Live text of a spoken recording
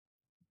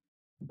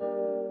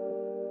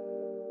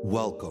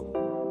Welcome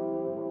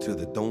to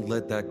the Don't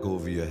Let That Go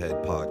Over Your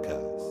Head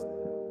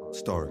podcast,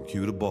 starring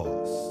Q the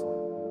Boss.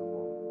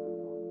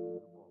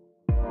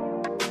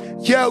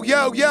 Yo,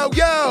 yo, yo,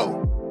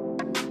 yo!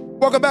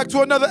 Welcome back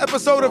to another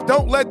episode of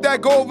Don't Let That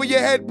Go Over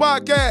Your Head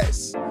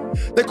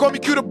podcast. They call me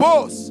Q the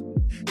Boss.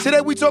 Today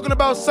we talking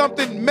about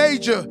something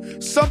major,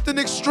 something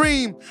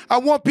extreme. I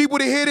want people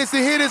to hear this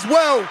and hear this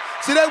well.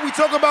 Today we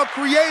talk about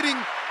creating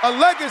a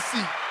legacy.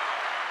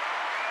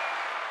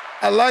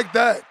 I like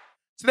that.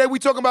 Today we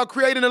talking about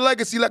creating a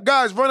legacy.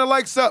 Guys, run the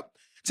likes up.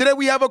 Today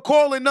we have a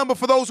call-in number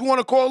for those who want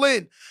to call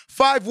in.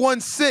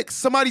 516.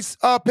 Somebody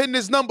pin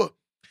this number.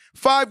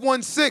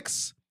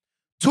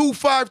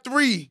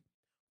 516-253-1150.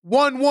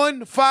 One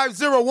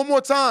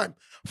more time.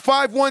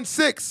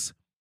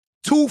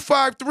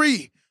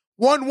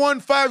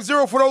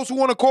 516-253-1150 for those who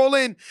want to call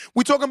in.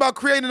 We talking about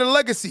creating a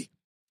legacy.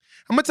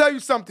 I'm going to tell you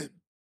something.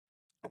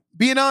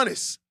 Being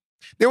honest.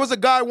 There was a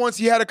guy once,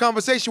 he had a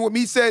conversation with me.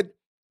 He said,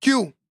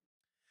 Q,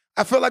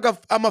 I feel like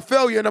I'm a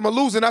failure and I'm a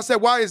loser. And I said,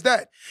 why is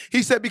that?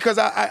 He said, because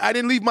I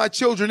didn't leave my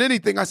children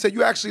anything. I said,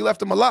 you actually left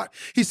them a lot.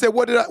 He said,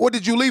 what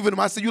did you leave them?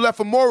 I said, you left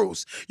them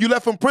morals. You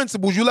left them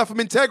principles. You left them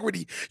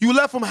integrity. You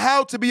left them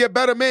how to be a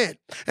better man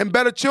and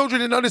better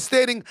children and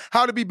understanding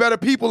how to be better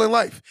people in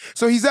life.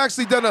 So he's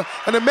actually done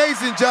an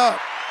amazing job.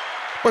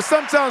 But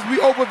sometimes we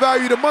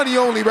overvalue the money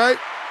only, right?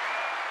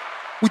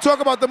 We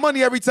talk about the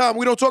money every time.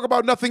 We don't talk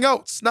about nothing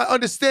else. Not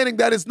understanding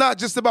that it's not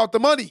just about the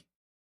money.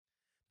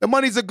 The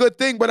money's a good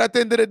thing, but at the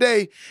end of the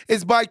day,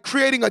 it's by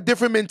creating a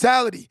different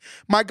mentality.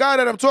 My guy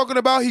that I'm talking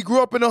about, he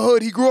grew up in the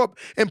hood. He grew up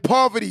in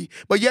poverty,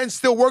 but yet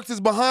still worked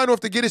his behind off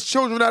to get his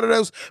children out of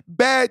those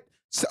bad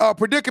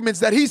predicaments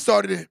that he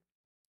started in,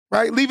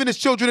 right? Leaving his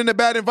children in a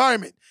bad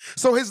environment.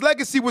 So his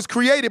legacy was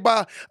created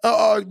by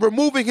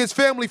removing his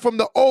family from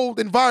the old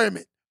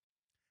environment.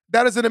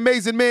 That is an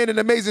amazing man, an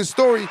amazing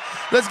story.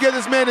 Let's give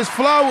this man his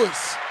flowers.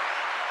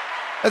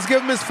 Let's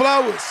give him his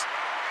flowers.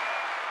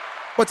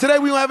 But today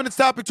we don't have this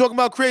topic talking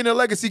about creating a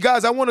legacy.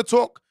 Guys, I want to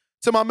talk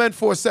to my men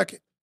for a second,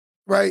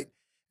 right?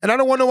 And I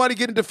don't want nobody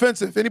getting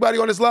defensive. Anybody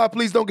on this live,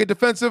 please don't get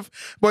defensive.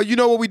 But you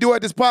know what we do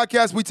at this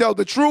podcast? We tell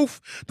the truth,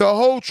 the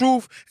whole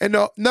truth, and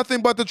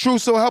nothing but the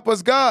truth, so help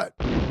us God.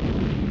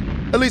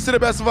 At least to the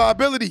best of our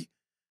ability.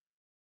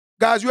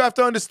 Guys, you have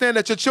to understand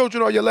that your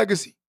children are your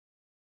legacy.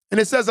 And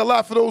it says a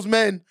lot for those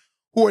men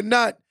who are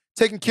not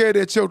taking care of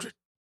their children,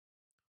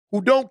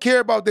 who don't care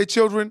about their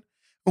children,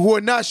 and who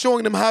are not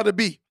showing them how to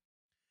be.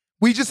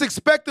 We just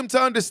expect them to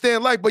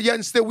understand life, but yet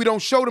and still we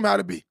don't show them how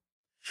to be,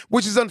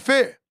 which is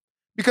unfair.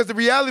 Because the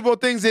reality of all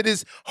things, it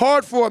is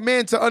hard for a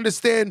man to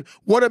understand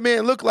what a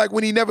man looked like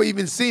when he never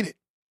even seen it.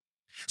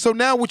 So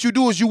now what you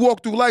do is you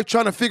walk through life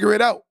trying to figure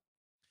it out.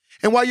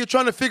 And while you're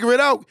trying to figure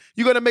it out,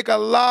 you're going to make a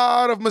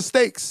lot of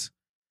mistakes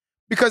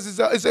because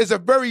it's a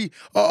very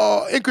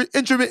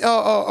intimate,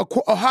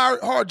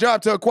 hard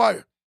job to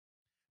acquire.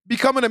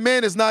 Becoming a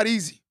man is not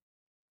easy.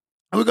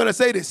 We're going to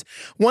say this.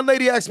 One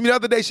lady asked me the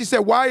other day, she said,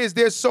 why is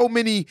there so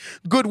many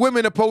good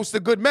women opposed to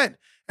good men?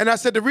 And I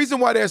said, the reason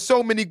why there's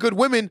so many good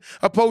women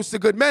opposed to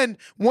good men,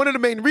 one of the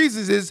main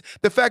reasons is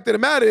the fact of the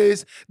matter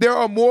is there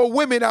are more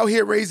women out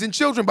here raising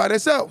children by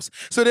themselves.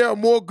 So there are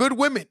more good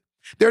women.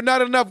 There are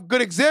not enough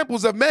good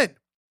examples of men.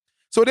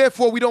 So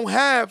therefore, we don't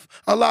have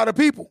a lot of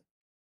people.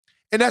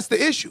 And that's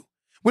the issue.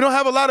 We don't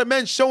have a lot of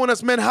men showing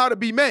us men how to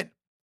be men,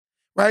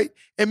 right?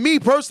 And me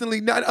personally,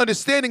 not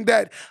understanding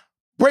that,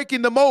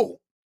 breaking the mold.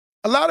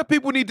 A lot of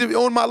people need to be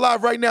on my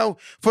live right now.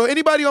 For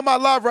anybody on my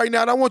live right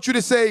now, and I want you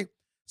to say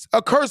a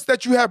curse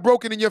that you have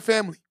broken in your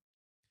family.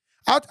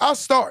 I'll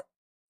start.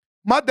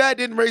 My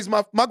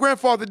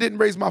grandfather didn't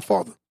raise my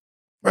father,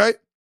 right?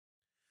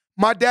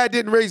 My dad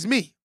didn't raise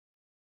me.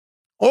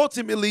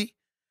 Ultimately,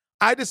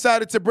 I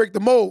decided to break the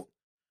mold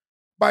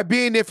by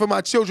being there for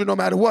my children no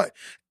matter what.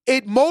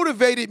 It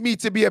motivated me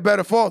to be a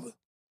better father,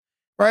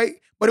 right?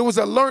 But it was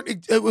a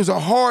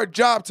hard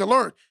job to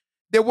learn.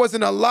 There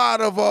wasn't a lot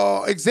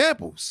of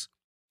examples.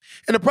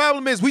 And the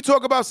problem is we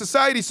talk about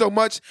society so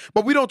much,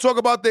 but we don't talk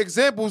about the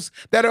examples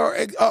that are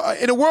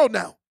in the world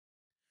now.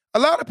 A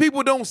lot of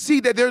people don't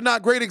see that they're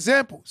not great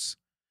examples.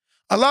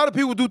 A lot of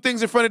people do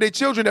things in front of their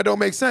children that don't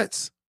make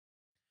sense,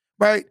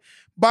 right?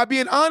 By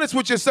being honest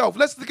with yourself,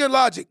 let's look at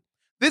logic.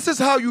 This is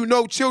how you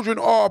know children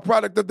are a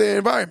product of their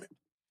environment.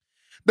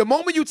 The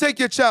moment you take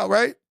your child,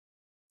 right?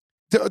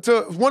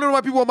 To one of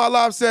my people on my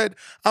live said,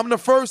 I'm the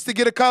first to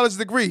get a college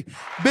degree.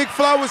 Big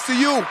flowers to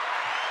you.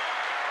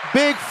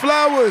 Big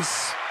flowers.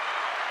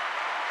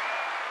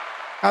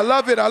 I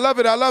love it. I love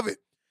it. I love it.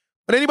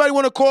 But anybody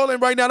want to call in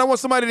right now? I want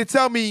somebody to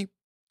tell me,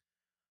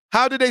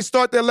 how did they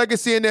start their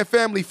legacy in their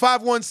family?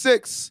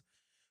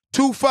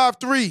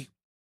 516-253-1150.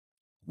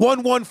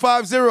 One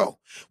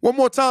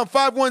more time,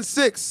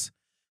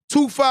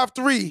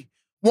 516-253-1150.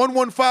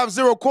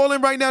 1150. Call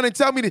in right now and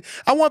tell me that.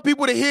 I want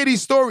people to hear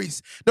these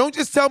stories. Don't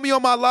just tell me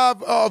on my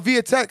live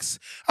via text.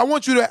 I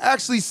want you to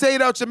actually say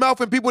it out your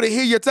mouth and people to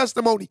hear your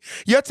testimony.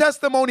 Your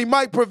testimony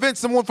might prevent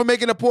someone from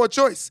making a poor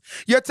choice.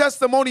 Your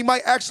testimony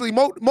might actually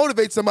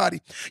motivate somebody.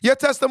 Your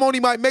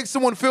testimony might make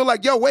someone feel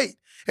like, yo, wait,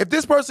 If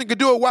this person could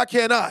do it, why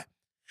can't I?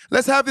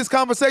 Let's have this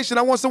conversation.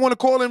 I want someone to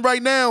call in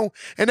right now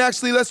and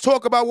actually let's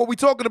talk about what we're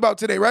talking about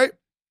today, right?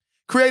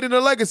 Creating a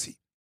legacy.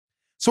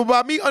 So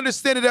by me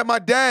understanding that my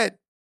dad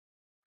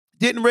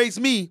didn't raise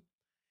me,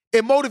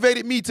 it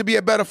motivated me to be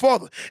a better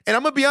father. And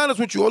I'm going to be honest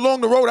with you,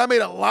 along the road, I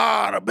made a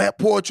lot of bad,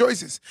 poor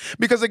choices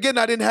because, again,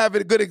 I didn't have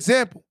a good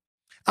example.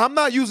 I'm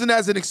not using it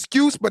as an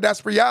excuse, but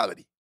that's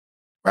reality,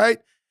 right?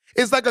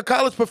 It's like a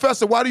college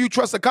professor. Why do you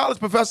trust a college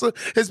professor?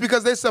 It's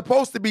because they're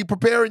supposed to be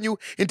preparing you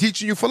and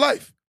teaching you for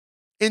life.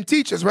 And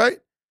teachers, right?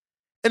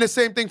 And the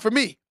same thing for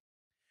me.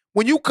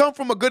 When you come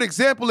from a good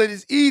example, it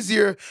is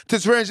easier to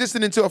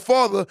transition into a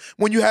father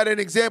when you had an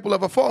example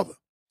of a father.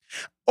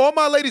 All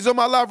my ladies on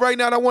my live right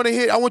now, I want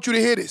you to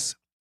hear this.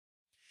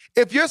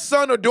 If your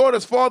son or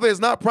daughter's father is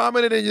not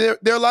prominent in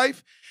their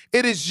life,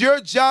 it is your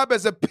job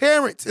as a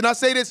parent, and I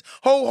say this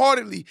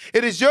wholeheartedly,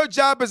 it is your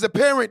job as a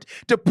parent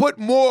to put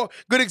more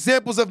good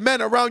examples of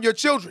men around your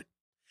children.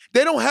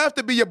 They don't have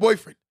to be your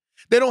boyfriend.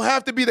 They don't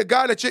have to be the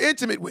guy that you're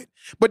intimate with,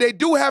 but they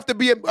do have to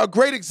be a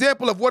great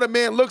example of what a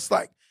man looks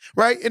like,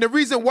 right? And the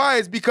reason why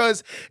is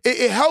because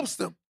it helps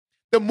them.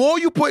 The more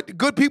you put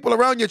good people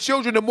around your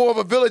children, the more of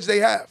a village they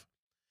have.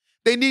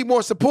 They need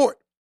more support.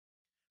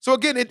 So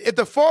again, if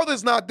the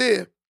father's not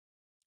there,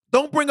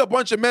 don't bring a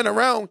bunch of men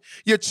around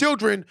your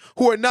children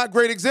who are not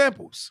great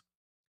examples.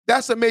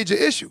 That's a major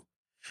issue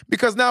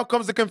because now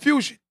comes the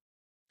confusion.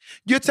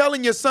 You're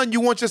telling your son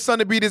you want your son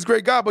to be this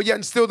great guy, but yet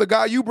and still the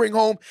guy you bring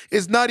home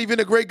is not even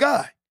a great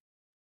guy.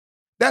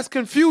 That's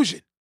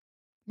confusion.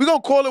 We're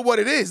going to call it what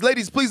it is.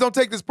 Ladies, please don't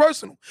take this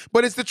personal,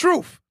 but it's the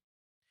truth.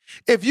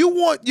 If you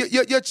want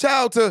your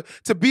child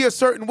to be a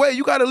certain way,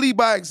 you got to lead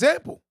by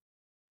example.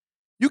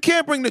 You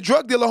can't bring the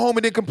drug dealer home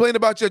and then complain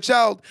about your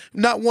child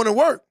not wanting to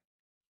work.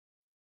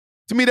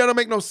 To me, that don't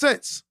make no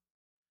sense.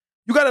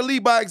 You got to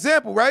lead by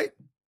example, right?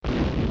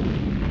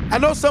 I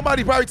know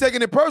somebody probably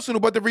taking it personal,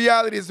 but the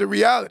reality is the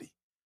reality.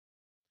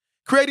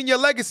 Creating your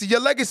legacy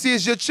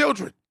is your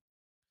children.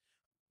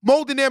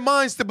 Molding their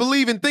minds to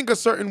believe and think a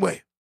certain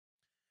way,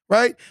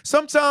 right?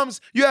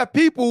 Sometimes you have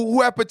people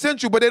who have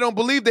potential, but they don't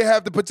believe they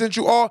have the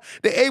potential or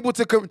they're able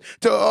to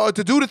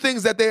do the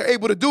things that they're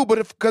able to do,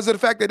 but because of the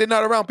fact that they're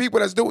not around people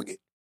that's doing it.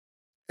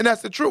 And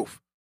that's the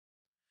truth.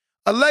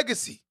 A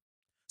legacy.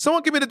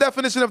 Someone give me the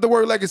definition of the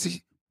word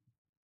legacy.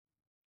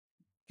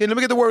 Okay, let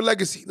me get the word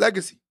legacy.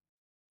 Legacy.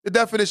 The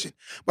definition.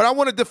 But I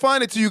want to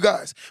define it to you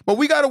guys. But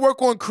we got to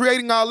work on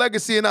creating our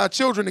legacy in our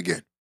children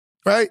again,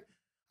 right?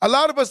 A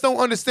lot of us don't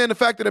understand the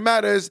fact of the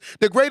matter is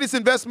the greatest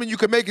investment you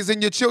can make is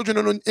in your children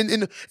and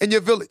in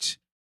your village.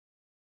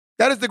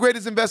 That is the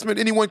greatest investment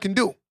anyone can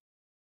do.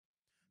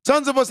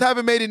 Tons of us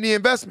haven't made any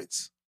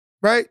investments,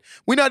 right?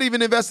 We're not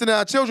even investing in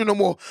our children no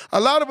more. A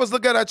lot of us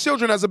look at our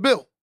children as a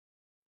bill.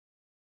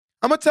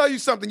 I'm going to tell you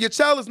something. Your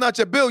child is not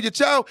your bill. Your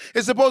child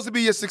is supposed to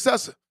be your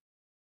successor.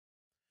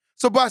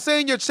 So by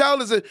saying your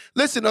child is a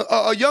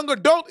young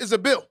adult is a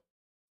bill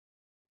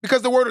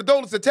because the word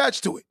adult is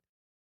attached to it.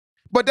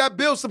 But that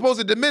bill's supposed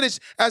to diminish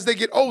as they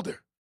get older,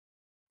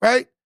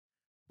 right?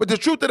 But the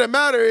truth of the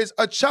matter is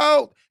a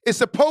child is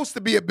supposed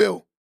to be a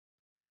bill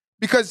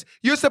because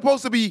you're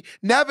supposed to be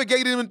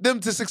navigating them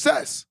to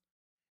success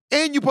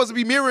and you're supposed to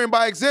be mirroring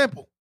by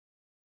example.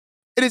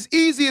 It is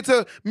easier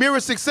to mirror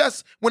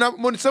success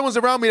when someone's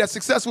around me that's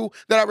successful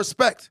that I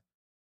respect,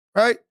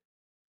 right?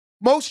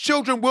 Most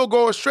children will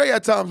go astray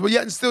at times, but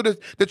yet and still the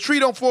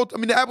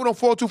apple don't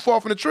fall too far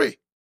from the tree.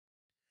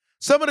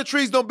 Some of the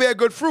trees don't bear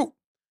good fruit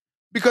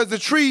because the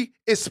tree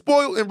is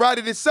spoiled and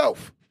rotted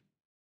itself.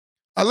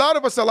 A lot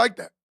of us are like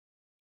that.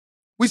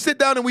 We sit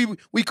down and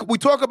we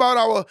talk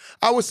about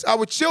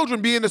our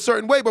children being a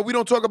certain way, but we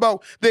don't talk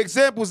about the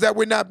examples that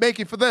we're not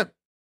making for them.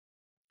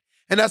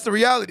 And that's the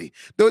reality.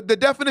 The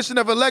definition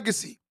of a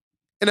legacy,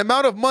 an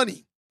amount of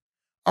money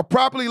are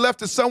properly left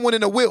to someone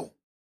in a will,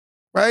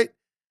 right?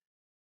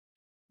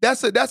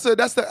 That's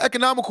the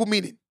economical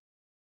meaning.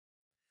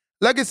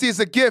 Legacy is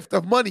a gift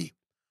of money,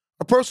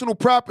 a personal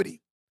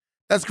property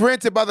that's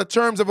granted by the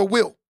terms of a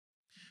will,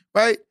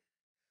 right?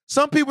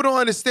 Some people don't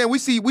understand. We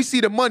see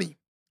the money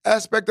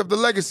aspect of the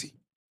legacy,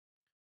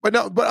 but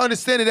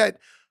understanding that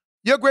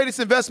your greatest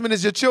investment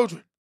is your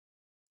children.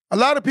 A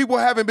lot of people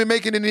haven't been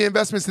making any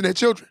investments in their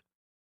children.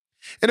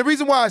 And the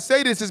reason why I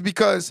say this is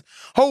because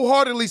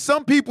wholeheartedly,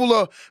 some people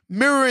are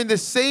mirroring the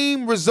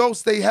same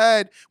results they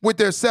had with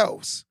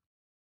themselves,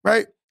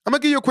 right? I'm going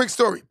to give you a quick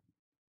story.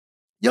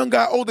 Young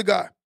guy, older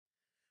guy.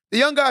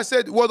 The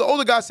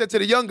older guy said to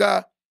the young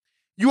guy,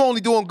 you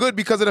only doing good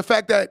because of the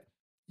fact that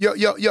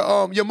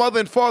your mother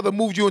and father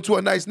moved you into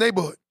a nice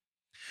neighborhood.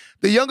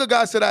 The younger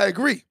guy said, I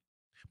agree.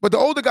 But the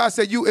older guy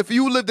said, if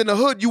you lived in the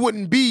hood, you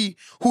wouldn't be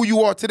who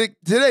you are today.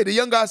 The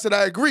young guy said,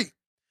 I agree.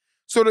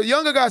 So the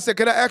younger guy said,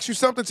 can I ask you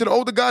something to the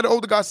older guy? The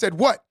older guy said,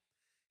 what?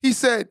 He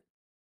said,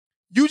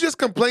 you just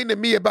complained to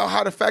me about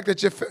how the fact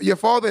that your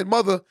father and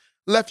mother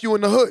left you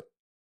in the hood,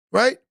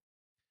 right?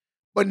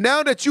 But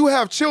now that you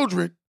have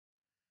children,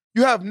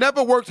 you have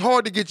never worked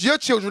hard to get your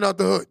children out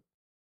the hood.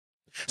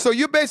 So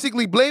you're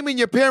basically blaming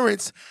your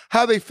parents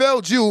how they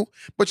failed you,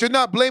 but you're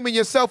not blaming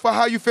yourself for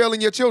how you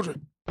failing your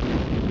children.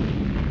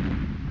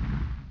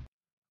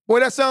 Boy,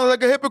 that sounds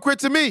like a hypocrite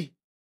to me.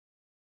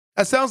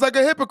 That sounds like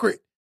a hypocrite.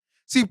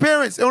 See,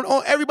 parents,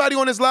 everybody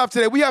on this live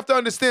today, we have to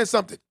understand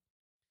something.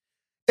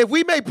 If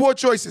we make poor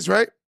choices,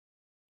 right,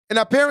 and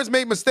our parents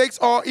make mistakes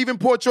or even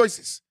poor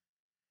choices,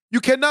 you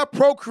cannot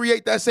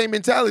procreate that same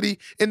mentality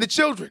in the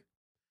children.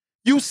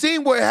 You've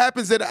seen what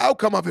happens in the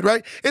outcome of it,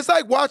 right? It's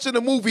like watching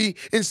a movie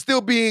and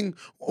still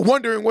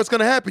wondering what's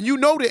going to happen. You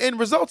know the end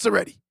results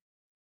already.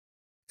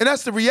 And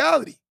that's the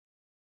reality,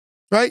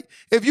 right?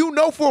 If you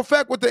know for a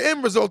fact what the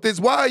end result is,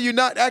 why are you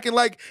not acting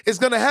like it's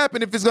going to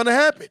happen if it's going to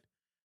happen?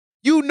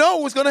 You know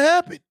what's going to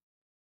happen.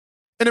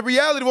 And the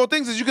reality of all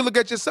things is you can look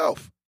at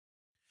yourself.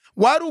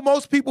 Why do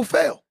most people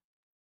fail?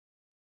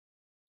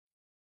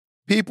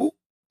 People,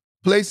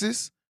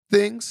 places,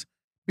 things,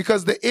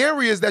 because the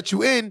areas that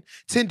you're in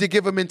tend to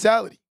give a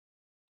mentality,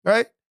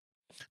 right?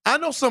 I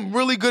know some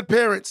really good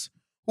parents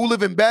who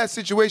live in bad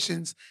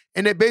situations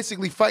and they're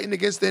basically fighting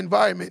against the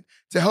environment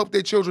to help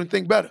their children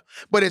think better.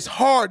 But it's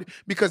hard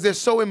because they're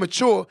so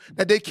immature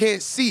that they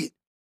can't see it.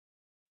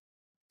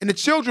 And the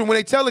children, when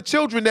they tell the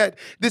children that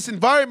this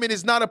environment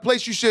is not a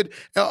place you should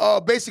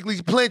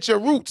basically plant your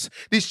roots,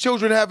 these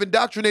children have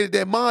indoctrinated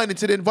their mind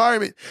into the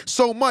environment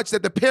so much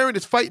that the parent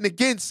is fighting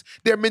against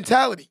their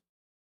mentality.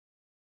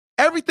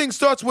 Everything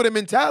starts with a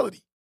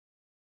mentality.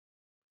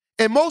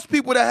 And most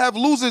people that have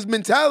losers'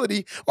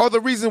 mentality are the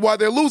reason why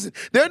they're losing.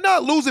 They're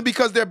not losing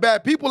because they're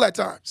bad people at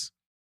times.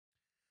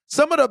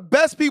 Some of the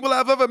best people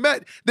I've ever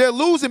met, they're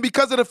losing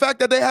because of the fact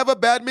that they have a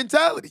bad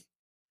mentality.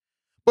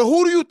 But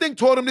who do you think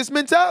taught them this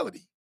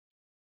mentality?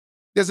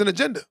 There's an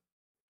agenda.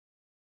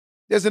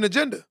 There's an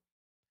agenda.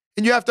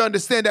 And you have to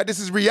understand that this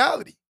is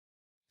reality.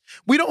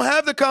 We don't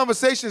have the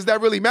conversations that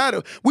really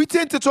matter. We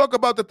tend to talk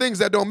about the things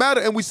that don't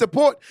matter, and we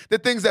support the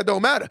things that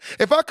don't matter.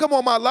 If I come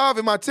on my live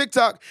and my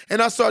TikTok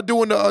and I start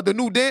doing the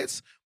new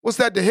dance, what's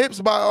that, The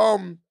Hips by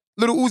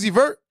Lil Uzi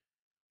Vert,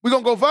 we're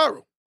going to go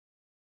viral.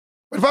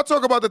 But if I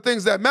talk about the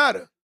things that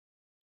matter,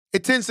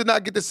 it tends to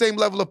not get the same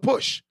level of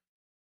push.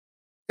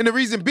 And the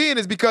reason being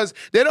is because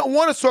they don't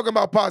want us talking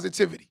about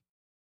positivity,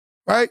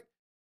 right?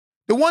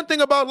 The one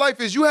thing about life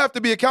is you have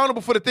to be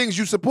accountable for the things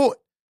you support.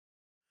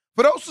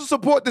 For those who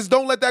support this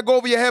Don't Let That Go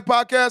Over Your Head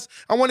podcast,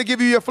 I want to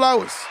give you your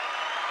flowers.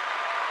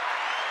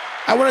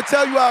 I want to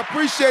tell you I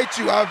appreciate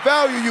you, I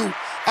value you,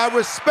 I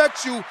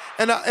respect you,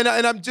 and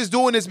I'm just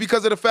doing this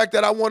because of the fact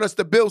that I want us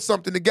to build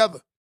something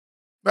together,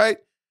 right?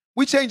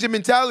 We changing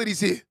mentalities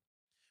here.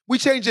 We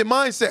changing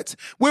mindsets.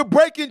 We're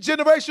breaking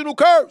generational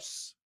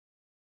curse.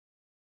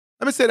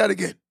 Let me say that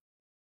again.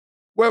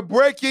 We're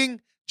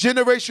breaking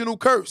generational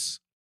curse.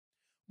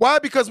 Why?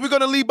 Because we're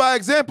going to lead by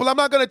example. I'm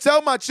not going to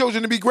tell my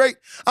children to be great.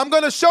 I'm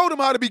going to show them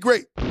how to be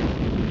great.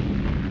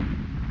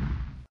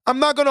 I'm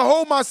not going to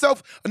hold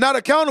myself not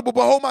accountable,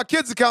 but hold my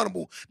kids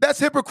accountable. That's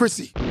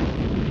hypocrisy.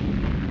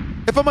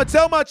 If I'm going to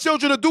tell my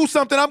children to do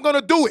something, I'm going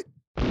to do it.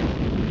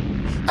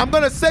 I'm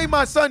going to say,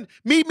 my son,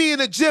 meet me in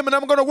the gym and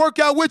I'm going to work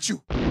out with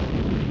you.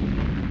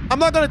 I'm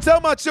not going to tell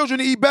my children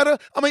to eat better.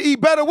 I'm going to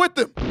eat better with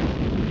them.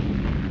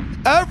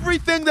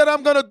 Everything that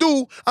I'm going to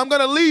do, I'm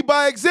going to lead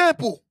by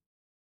example.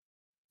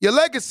 Your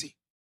legacy.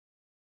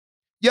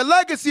 Your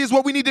legacy is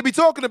what we need to be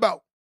talking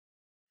about.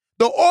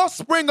 The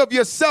offspring of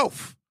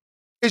yourself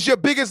is your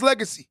biggest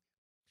legacy.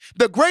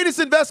 The greatest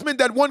investment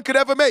that one could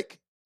ever make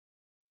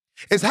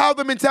is how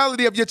the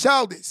mentality of your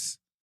child is.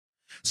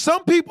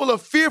 Some people are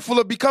fearful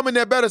of becoming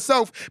their better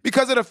self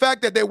because of the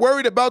fact that they're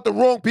worried about the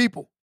wrong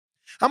people.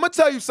 I'm going to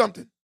tell you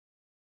something.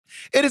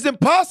 It is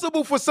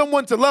impossible for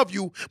someone to love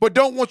you but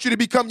don't want you to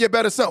become your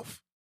better self.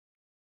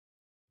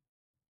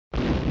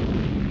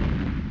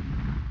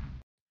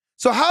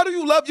 So how do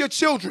you love your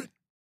children,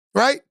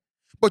 right?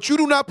 But you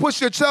do not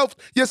push yourself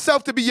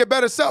to be your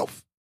better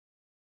self.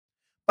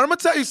 But I'm going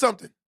to tell you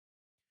something.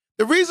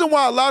 The reason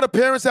why a lot of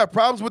parents have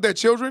problems with their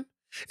children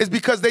is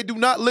because they do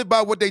not live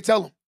by what they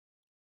tell them.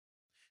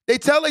 They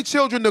tell their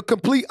children the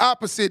complete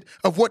opposite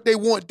of what they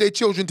want their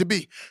children to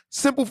be.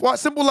 Simple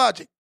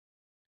logic.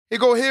 Here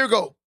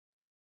go.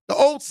 The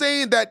old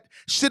saying that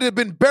should have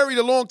been buried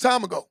a long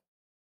time ago.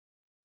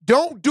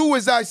 Don't do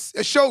as I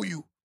show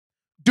you.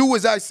 Do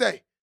as I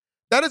say.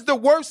 That is the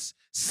worst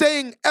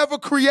saying ever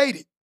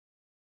created.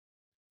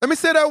 Let me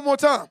say that one more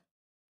time.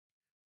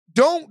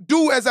 Don't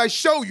do as I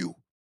show you.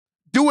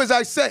 Do as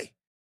I say.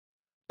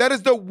 That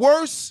is the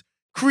worst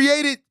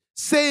created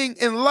saying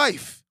in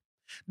life.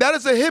 That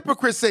is a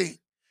hypocrite saying.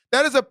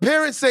 That is a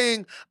parent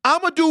saying, I'm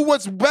going to do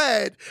what's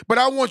bad, but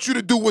I want you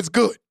to do what's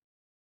good.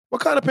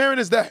 What kind of parent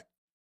is that?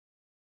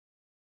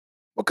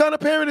 What kind of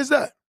parent is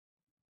that?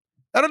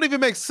 That don't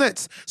even make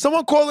sense.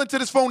 Someone call into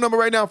this phone number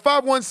right now,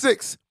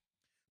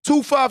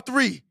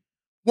 516-253-1150.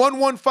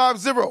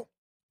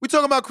 We're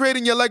talking about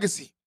creating your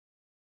legacy,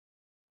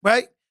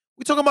 right?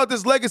 We're talking about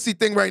this legacy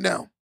thing right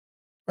now,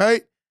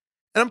 right?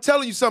 And I'm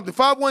telling you something,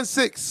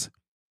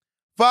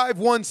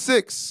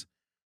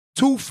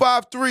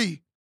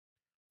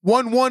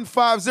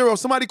 516-253-1150.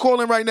 Somebody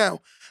call in right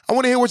now. I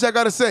want to hear what y'all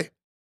got to say.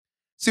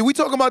 See, we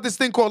talking about this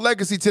thing called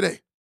legacy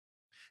today.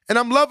 And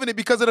I'm loving it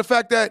because of the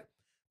fact that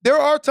There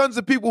are tons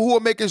of people who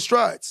are making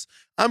strides.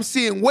 I'm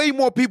seeing way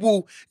more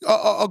people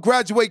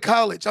graduate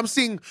college. I'm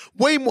seeing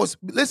way more.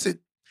 Listen,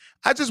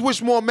 I just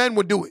wish more men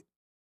would do it.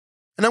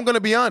 And I'm going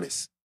to be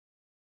honest.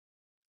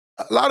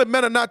 A lot of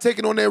men are not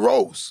taking on their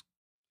roles.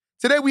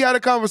 Today we had a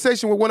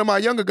conversation with one of my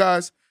younger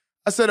guys.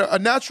 I said a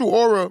natural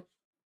aura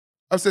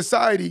of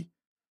society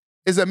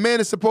is a man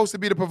is supposed to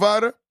be the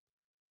provider,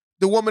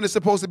 the woman is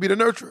supposed to be the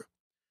nurturer.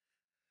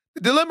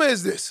 The dilemma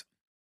is this.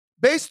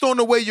 Based on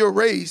the way you're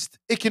raised,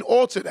 it can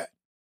alter that,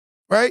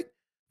 right?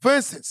 For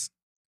instance,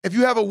 if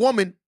you have a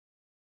woman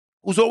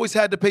who's always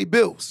had to pay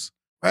bills,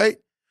 right?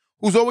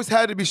 Who's always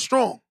had to be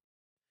strong,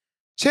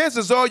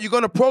 chances are you're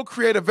going to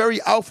procreate a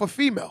very alpha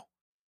female,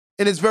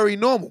 and it's very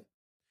normal.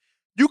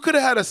 You could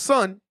have had a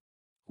son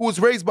who was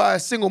raised by a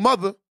single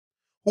mother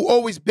who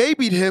always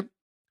babied him,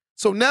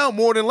 so now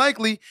more than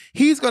likely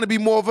he's going to be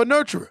more of a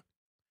nurturer,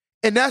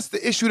 and that's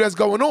the issue that's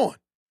going on.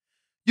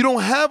 You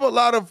don't have a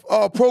lot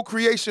of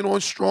procreation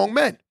on strong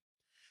men.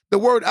 The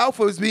word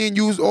alpha is being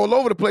used all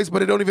over the place,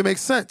 but it don't even make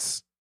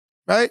sense,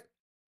 right?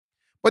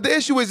 But the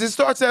issue is it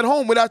starts at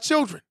home with our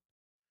children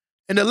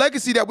and the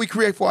legacy that we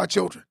create for our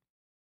children.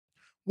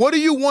 What do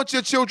you want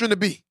your children to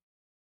be?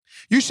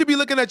 You should be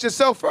looking at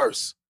yourself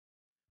first.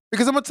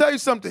 Because I'm going to tell you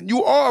something.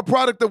 You are a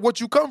product of what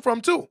you come from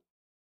too,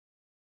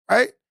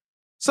 right?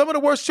 Some of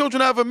the worst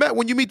children I ever met,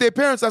 when you meet their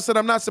parents, I said,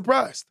 I'm not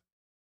surprised.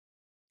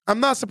 I'm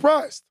not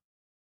surprised.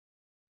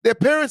 Their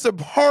parents are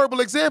horrible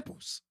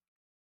examples.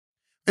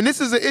 And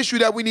this is an issue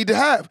that we need to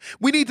have.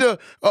 We need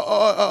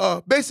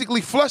to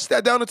basically flush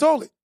that down the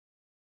toilet.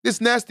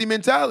 This nasty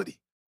mentality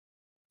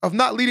of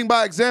not leading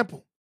by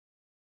example.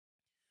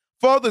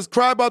 Fathers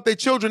cry about their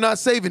children not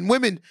saving.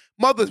 Women,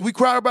 mothers, we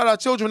cry about our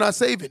children not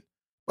saving.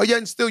 But yet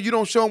and still, you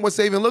don't show them what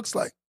saving looks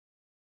like.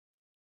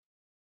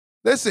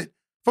 Listen,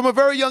 from a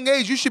very young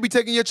age, you should be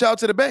taking your child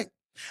to the bank.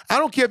 I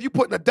don't care if you're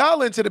putting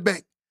 $1 into the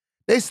bank.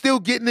 They still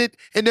getting it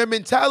in their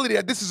mentality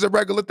that this is a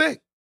regular thing,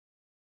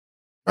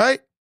 right?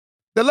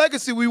 The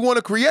legacy we want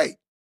to create.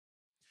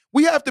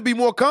 We have to be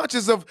more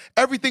conscious of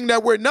everything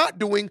that we're not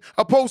doing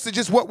opposed to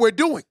just what we're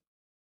doing.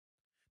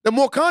 The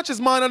more conscious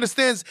mind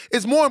understands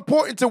it's more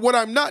important to what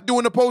I'm not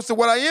doing opposed to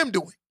what I am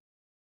doing.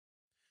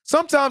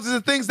 Sometimes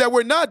the things that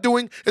we're not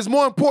doing is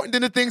more important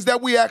than the things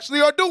that we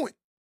actually are doing.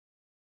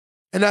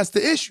 And that's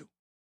the issue.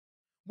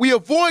 We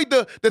avoid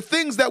the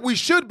things that we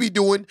should be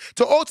doing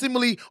to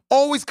ultimately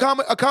always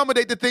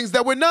accommodate the things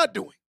that we're not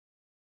doing.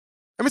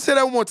 Let me say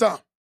that one more time.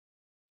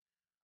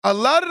 A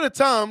lot of the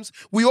times,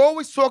 we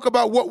always talk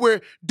about what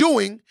we're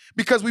doing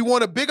because we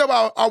want to big up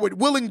our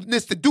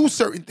willingness to do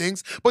certain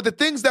things, but the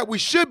things that we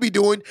should be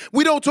doing,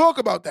 we don't talk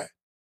about that.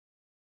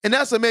 And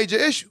that's a major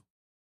issue.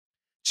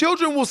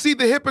 Children will see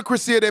the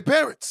hypocrisy of their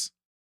parents,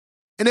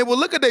 and they will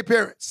look at their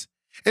parents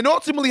and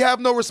ultimately have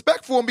no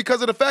respect for them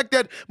because of the fact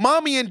that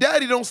mommy and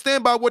daddy don't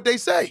stand by what they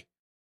say.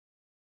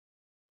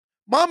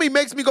 Mommy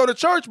makes me go to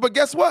church, but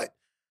guess what?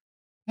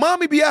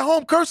 Mommy be at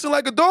home cursing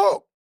like a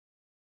dog.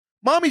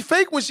 Mommy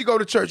fake when she go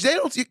to church.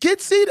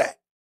 Kids see that.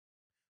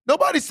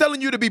 Nobody's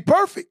telling you to be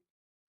perfect,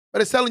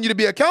 but it's telling you to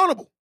be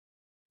accountable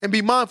and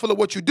be mindful of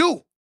what you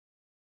do.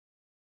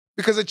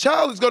 Because a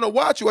child is going to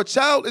watch you. A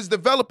child is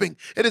developing.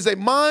 It is a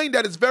mind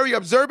that is very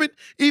observant,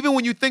 even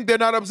when you think they're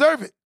not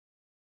observant.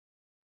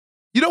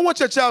 You don't want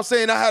your child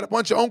saying, I had a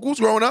bunch of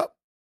uncles growing up.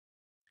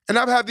 And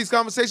I've had these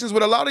conversations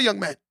with a lot of young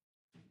men.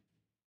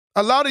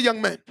 A lot of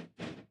young men.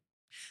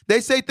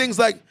 They say things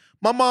like,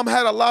 my mom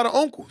had a lot of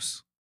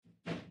uncles.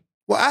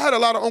 Well, I had a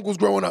lot of uncles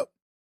growing up,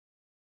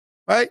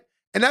 right?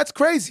 And that's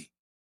crazy.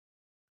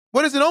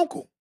 What is an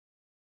uncle?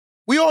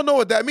 We all know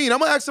what that means. I'm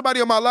going to ask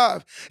somebody on my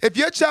live. If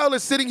your child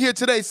is sitting here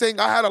today saying,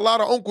 I had a lot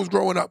of uncles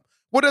growing up,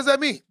 what does that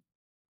mean?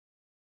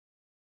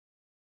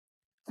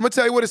 I'm going to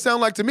tell you what it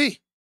sounds like to me.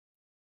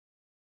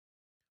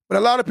 But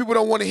a lot of people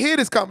don't want to hear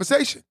this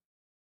conversation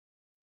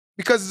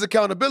because it's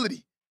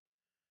accountability.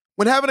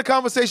 When having a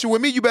conversation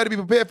with me, you better be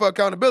prepared for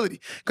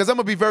accountability because I'm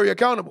going to be very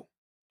accountable.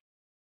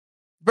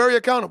 Very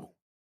accountable.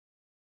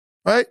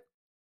 Right?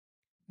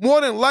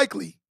 More than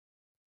likely,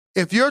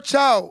 if your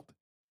child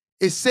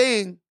is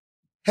saying,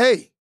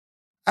 hey,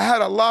 I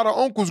had a lot of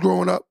uncles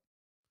growing up,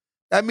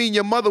 that means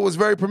your mother was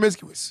very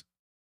promiscuous.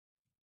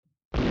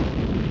 And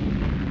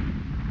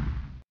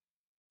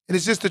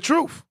it's just the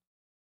truth.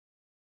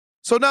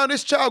 So now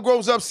this child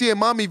grows up seeing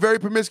mommy very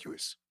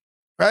promiscuous,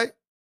 right?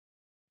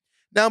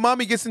 Now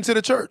mommy gets into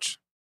the church.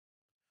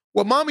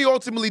 What mommy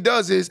ultimately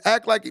does is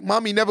act like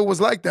mommy never was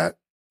like that,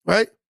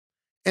 right?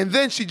 And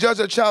then she judged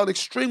her child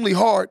extremely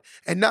hard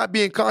and not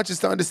being conscious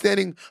to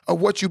understanding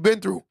of what you've been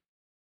through.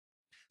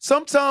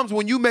 Sometimes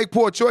when you make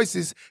poor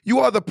choices, you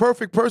are the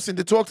perfect person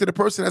to talk to the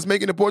person that's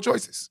making the poor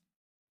choices.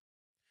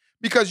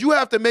 Because you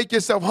have to make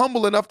yourself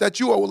humble enough that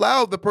you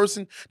allow the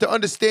person to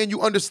understand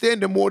you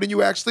understand them more than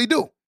you actually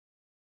do.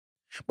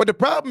 But the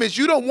problem is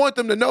you don't want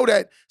them to know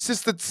that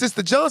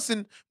Sister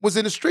Johnson was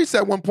in the streets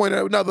at one point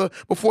or another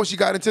before she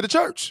got into the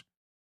church.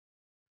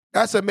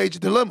 That's a major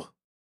dilemma.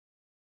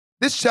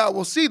 This child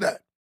will see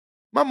that.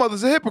 My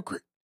mother's a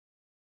hypocrite.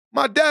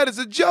 My dad is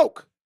a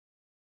joke.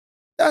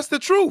 That's the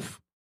truth.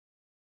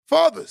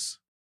 Fathers,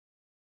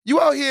 You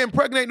out here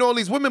impregnating all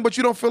these women, but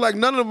you don't feel like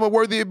none of them are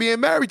worthy of being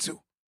married to.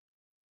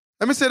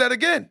 Let me say that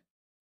again.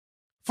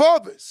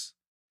 Fathers,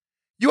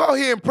 you out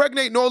here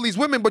impregnating all these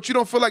women, but you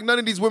don't feel like none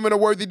of these women are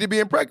worthy to be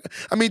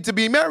to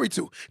be married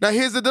to. Now,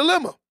 here's the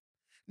dilemma.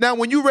 Now,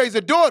 when you raise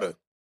a daughter,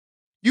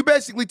 you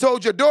basically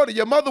told your daughter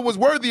your mother was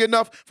worthy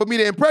enough for me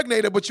to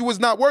impregnate her, but you was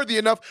not worthy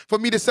enough for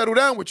me to settle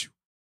down with you.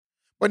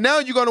 But now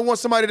you're going to want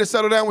somebody to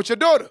settle down with your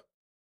daughter.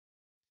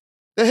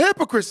 The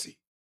hypocrisy.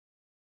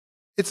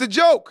 It's a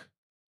joke.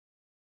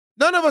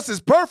 None of us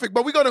is perfect,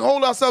 but we're going to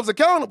hold ourselves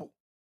accountable.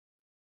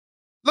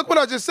 Look what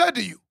I just said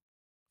to you.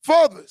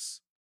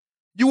 Fathers,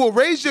 you will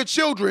raise your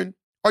children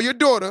or your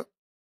daughter,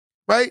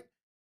 right?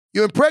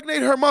 You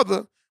impregnate her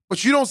mother,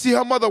 but you don't see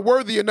her mother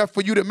worthy enough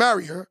for you to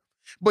marry her.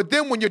 But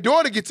then when your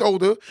daughter gets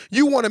older,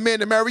 you want a man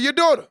to marry your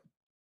daughter.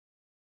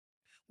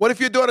 What if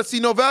your daughter see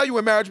no value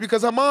in marriage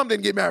because her mom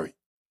didn't get married?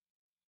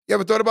 You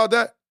ever thought about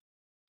that?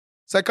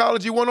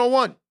 Psychology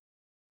 101.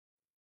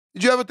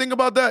 Did you ever think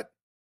about that?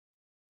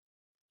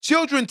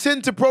 Children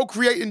tend to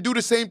procreate and do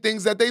the same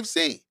things that they've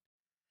seen.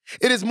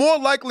 It is more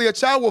likely a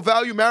child will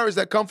value marriage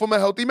that come from a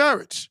healthy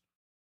marriage.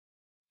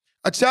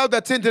 A child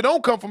that tend to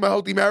don't come from a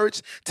healthy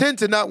marriage tend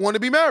to not want to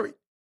be married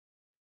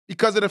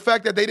because of the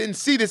fact that they didn't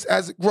see this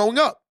as growing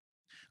up.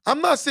 I'm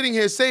not sitting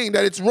here saying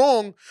that it's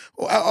wrong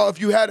if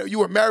you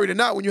were married or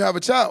not when you have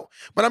a child,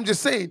 but I'm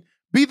just saying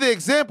be the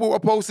example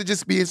opposed to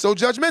just being so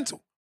judgmental.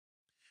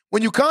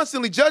 When you're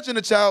constantly judging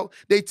a child,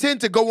 they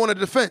tend to go on a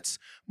defense.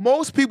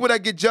 Most people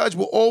that get judged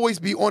will always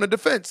be on a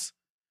defense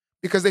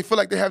because they feel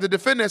like they have to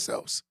defend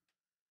themselves,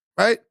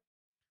 right?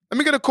 Let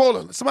me get a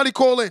caller. Somebody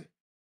call in.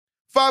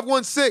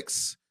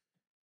 516.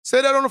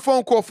 Say that on the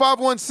phone call.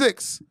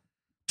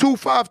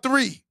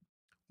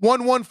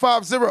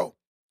 516-253-1150.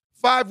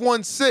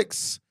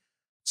 516.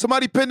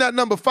 Somebody pin that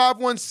number.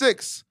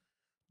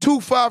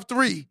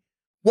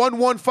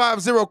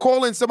 516-253-1150.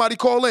 Call in. Somebody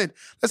call in.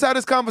 Let's have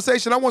this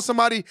conversation. I want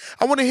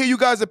to hear you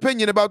guys'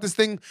 opinion about this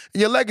thing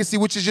and your legacy,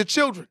 which is your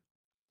children.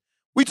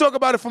 We talk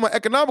about it from an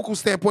economical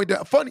standpoint,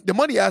 the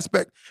money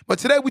aspect, but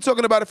today we're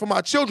talking about it from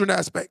our children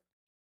aspect.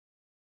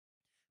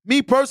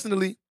 Me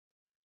personally,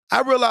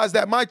 I realize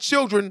that my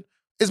children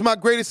is my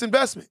greatest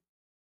investment,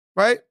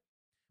 right?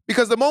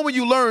 Because the moment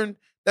you learn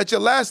that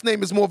your last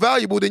name is more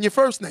valuable than your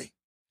first name.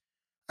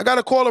 I got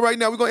a caller right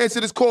now. We're going to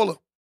answer this caller.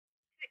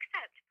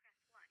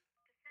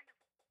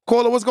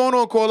 Caller, what's going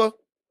on, caller?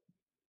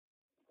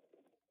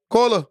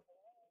 Caller.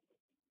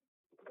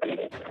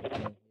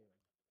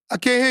 I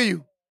can't hear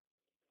you.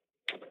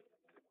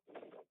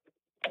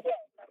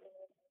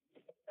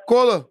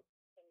 Caller.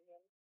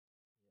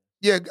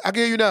 Yeah, I can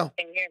hear you now.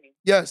 Can you hear me?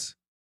 Yes.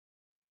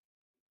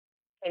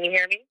 Can you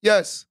hear me?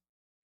 Yes.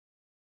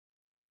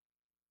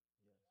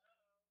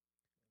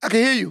 I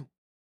can hear you.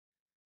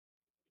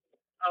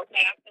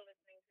 Okay, I'm still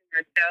listening to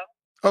your show.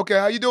 Okay,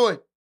 how you doing?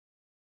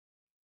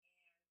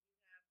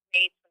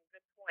 Made some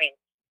good points.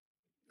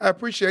 I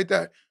appreciate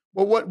that.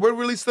 Well, what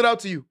really stood out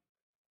to you?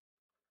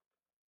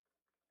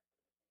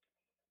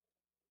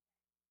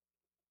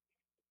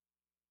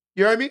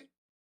 You heard me?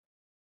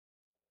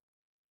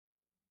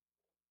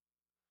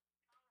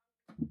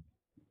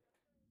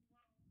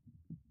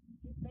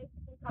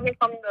 Basically coming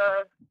from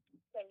the,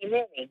 can you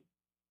hear me?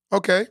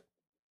 Okay.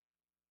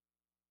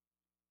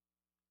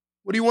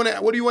 What do you want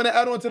to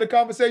add on to the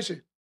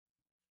conversation?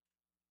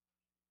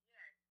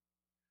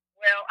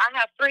 Well, I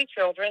have 3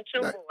 children, 2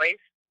 Right. boys,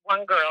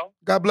 1 girl.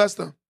 God bless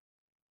them.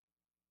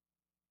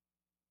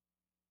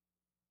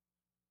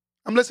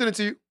 I'm listening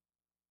to you.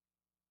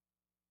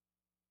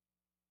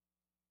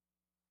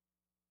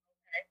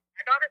 Okay.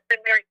 My daughter's been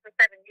married for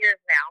 7 years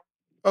now.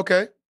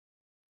 Okay.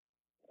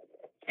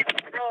 She's a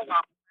parole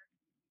officer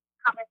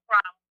coming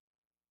from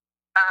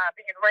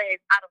being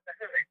raised out of the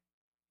hood.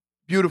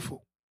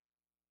 Beautiful.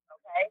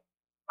 Okay.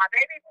 My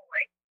baby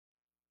boy,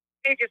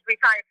 he just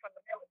retired from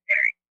the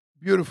military.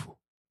 Beautiful.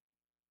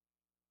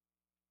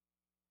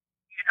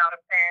 You know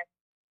what I'm saying?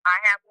 I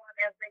have one,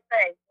 as they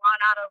say,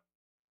 1 out of,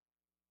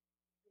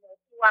 2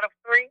 out of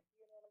 3.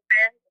 You know what I'm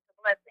saying? It's a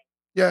blessing.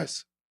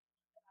 Yes.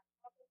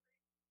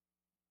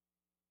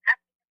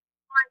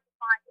 Trying to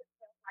find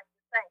yourself, like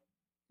you're saying.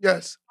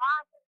 Yes.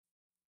 Father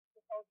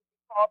is supposed to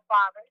be called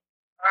father,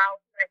 or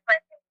else you're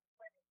expecting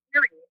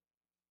period.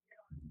 You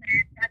know what I'm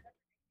saying? That doesn't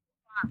make you a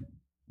father.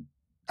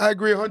 I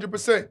agree 100%. You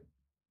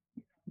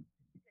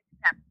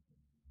have to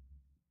spend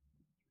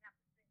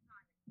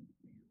time with them.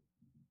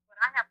 But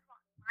I have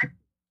taught my kids,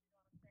 you know what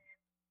I'm saying,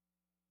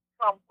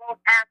 from both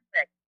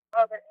aspects,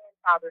 mother and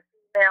father,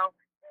 female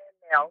and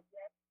male.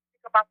 Yes.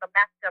 Think about the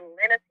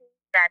masculinity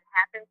that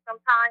happens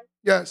sometimes.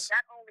 Yes.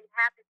 That only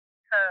happens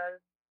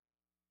because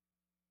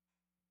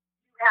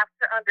you have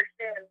to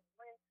understand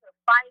when to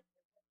fight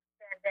and when to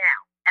stand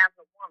down as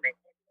a woman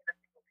and being a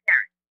single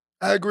parent.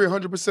 I agree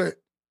 100%.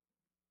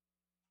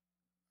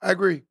 I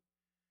agree.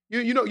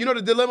 You know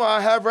the dilemma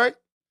I have, right?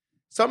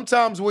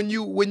 Sometimes when we So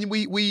just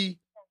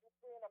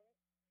being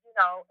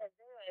and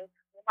then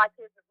when my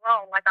kids are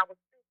grown, like I was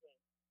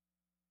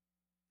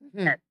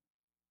speaking.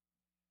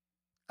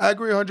 I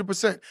agree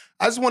 100%.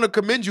 I just want to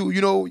commend you.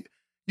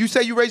 You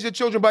say you raise your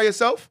children by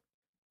yourself?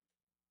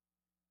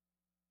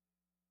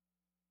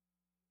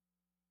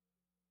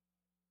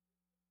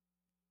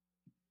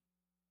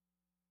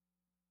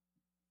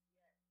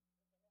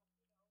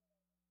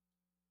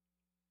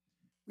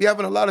 We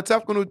having a lot of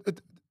technical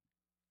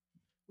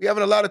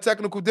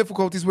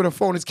difficulties with our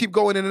phone. It's keep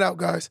going in and out,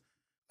 guys.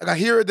 Like I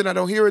hear it, then I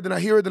don't hear it, then I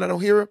hear it, then I don't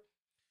hear it.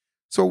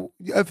 So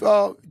if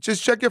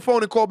just check your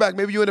phone and call back.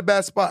 Maybe you're in a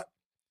bad spot.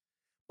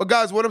 But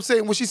guys, what I'm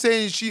saying, what she's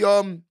saying is she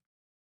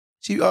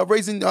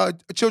raising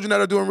children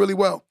that are doing really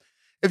well.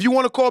 If you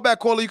want to call back,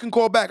 caller, you can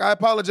call back. I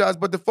apologize,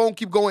 but the phone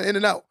keep going in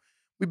and out.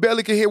 We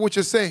barely can hear what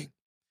you're saying,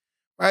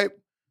 right?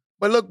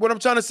 But look, what I'm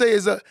trying to say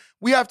is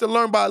we have to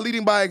learn by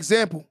leading by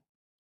example.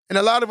 And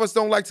a lot of us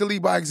don't like to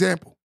lead by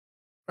example,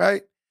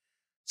 right?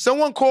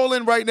 Someone call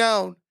in right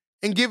now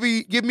and give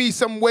me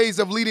some ways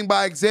of leading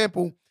by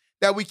example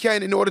that we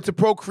can in order to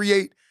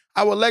procreate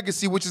our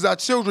legacy, which is our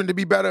children to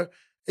be better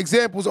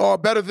examples or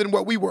better than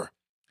what we were.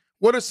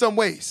 What are some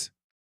ways,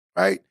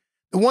 right?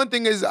 The one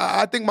thing is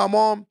I think my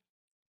mom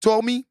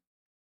told me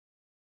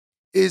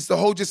is to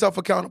hold yourself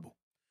accountable.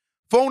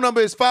 Phone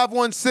number is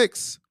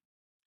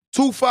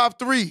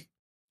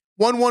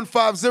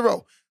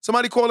 516-253-1150.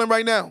 Somebody call in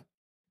right now.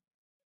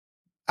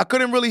 I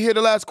couldn't really hear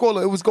the last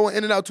caller. It was going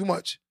in and out too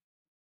much.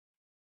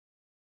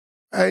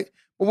 All right?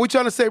 What we're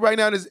trying to say right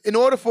now is in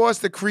order for us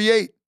to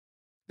create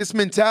this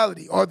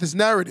mentality or this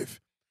narrative,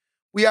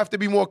 we have to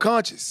be more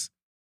conscious.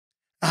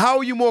 How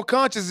are you more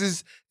conscious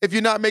is if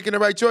you're not making the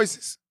right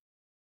choices.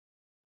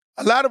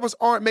 A lot of us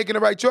aren't making the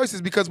right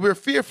choices because we're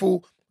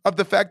fearful of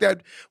the fact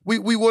that we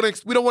don't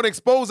want to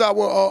expose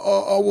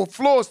our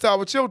flaws to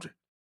our children.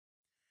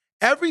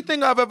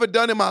 Everything I've ever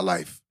done in my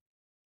life,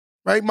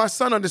 right? My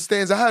son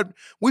understands.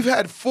 We've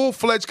had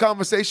full-fledged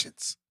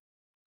conversations,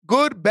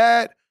 good,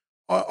 bad,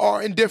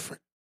 or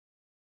indifferent.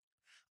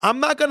 I'm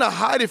not gonna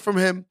hide it from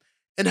him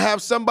and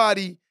have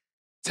somebody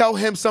tell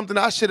him something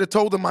I should have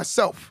told him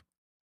myself,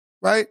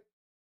 right?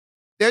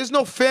 There's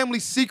no family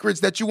secrets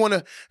that you want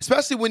to,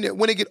 especially when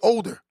they get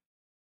older.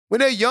 When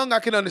they're young, I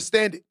can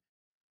understand it.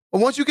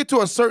 But once you get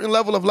to a certain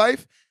level of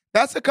life,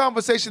 that's a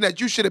conversation that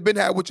you should have been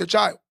had with your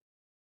child.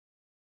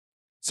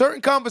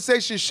 Certain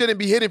conversations shouldn't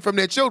be hidden from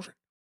their children.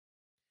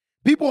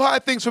 People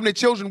hide things from their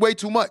children way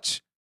too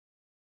much.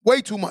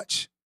 Way too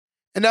much.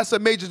 And that's a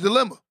major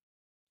dilemma.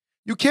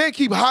 You can't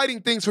keep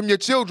hiding things from your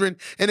children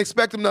and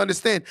expect them to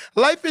understand.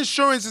 Life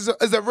insurance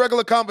is a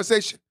regular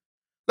conversation.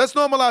 Let's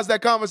normalize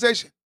that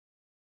conversation.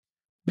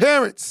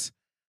 Parents,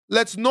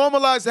 let's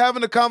normalize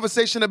having a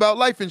conversation about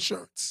life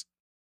insurance.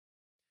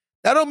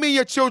 That don't mean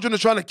your children are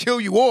trying to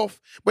kill you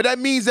off, but that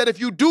means that if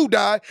you do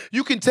die,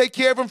 you can take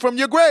care of them from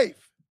your grave.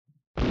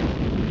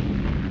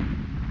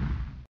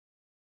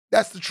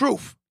 That's the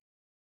truth.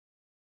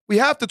 We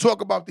have to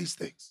talk about these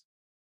things.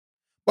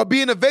 But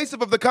being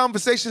evasive of the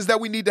conversations that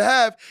we need to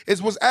have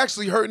is what's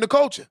actually hurting the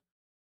culture.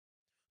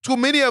 Too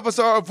many of us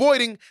are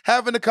avoiding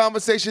having the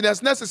conversation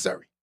that's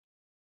necessary,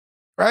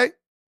 right?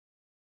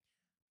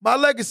 My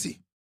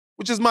legacy,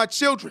 which is my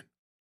children.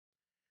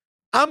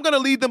 I'm going to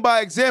lead them by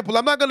example.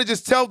 I'm not going to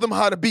just tell them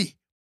how to be,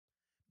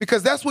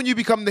 because that's when you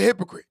become the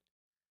hypocrite.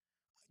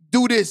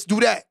 Do this, do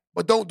that,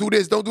 but don't do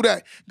this, don't do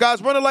that.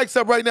 Guys, run the likes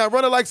up right now.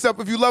 Run the likes up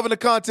if you're loving the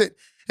content.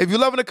 If you're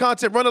loving the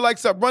content, run the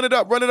likes up. Run it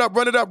up, run it up,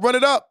 run it up, run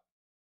it up.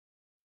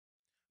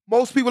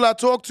 Most people I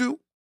talk to,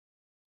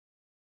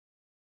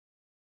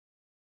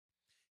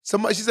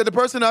 she said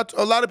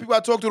a lot of people I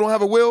talk to don't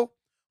have a will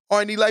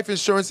or any life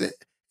insurance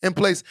in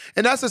place.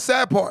 And that's the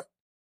sad part,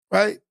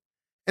 right?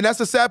 And that's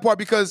the sad part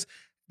because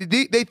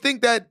they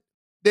think that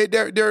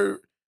they're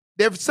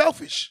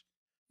selfish.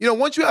 You know,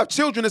 once you have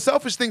children, the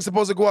selfish thing's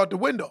supposed to go out the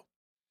window.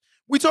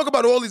 We talk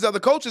about all these other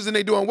cultures and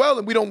they're doing well,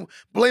 and we don't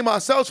blame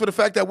ourselves for the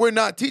fact that we're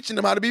not teaching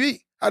them how to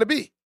be,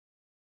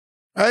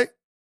 right?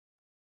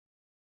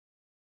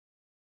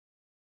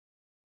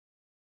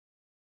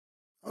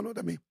 I don't know what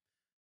that means.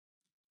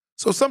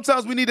 So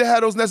sometimes we need to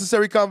have those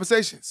necessary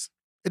conversations.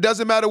 It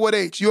doesn't matter what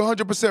age. You're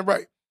 100%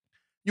 right.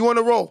 You on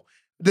a roll.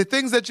 The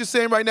things that you're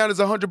saying right now is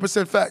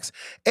 100% facts.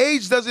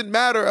 Age doesn't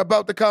matter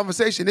about the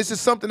conversation. This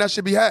is something that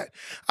should be had.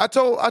 I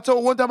told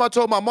one time I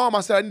told my mom,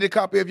 I said, I need a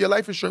copy of your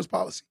life insurance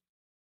policy.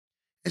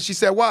 And she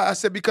said, why? I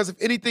said, because if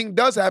anything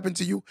does happen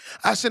to you,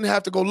 I shouldn't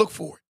have to go look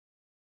for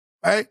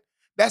it, right?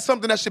 That's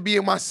something that should be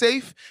in my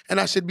safe and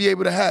I should be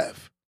able to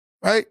have,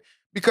 right?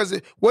 Because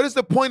what is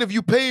the point of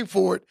you paying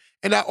for it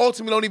and I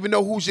ultimately don't even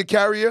know who's your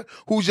carrier,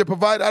 who's your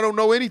provider? I don't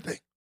know anything.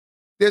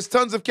 There's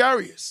tons of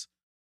carriers,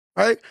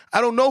 right?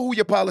 I don't know who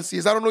your policy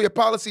is. I don't know your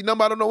policy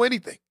number. I don't know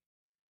anything.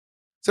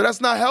 So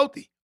that's not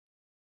healthy.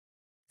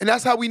 And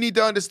that's how we need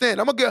to understand.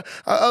 I'm going to get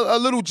a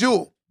little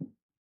jewel.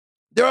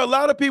 There are a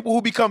lot of people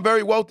who become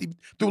very wealthy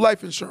through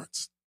life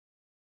insurance.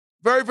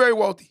 Very, very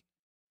wealthy.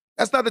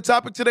 That's not the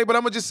topic today, but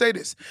I'm going to just say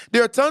this.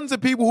 There are tons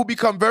of people who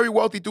become very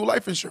wealthy through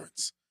life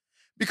insurance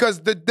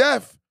because the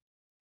death,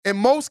 in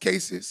most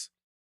cases,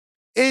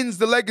 ends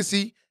the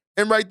legacy,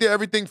 and right there,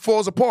 everything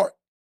falls apart.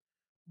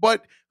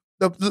 But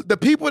the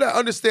people that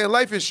understand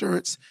life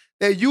insurance,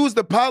 they use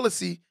the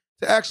policy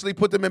to actually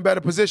put them in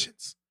better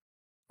positions,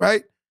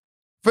 right?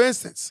 For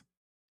instance,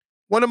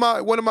 one of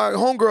my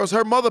homegirls,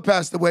 her mother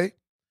passed away.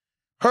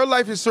 Her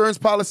life insurance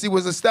policy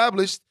was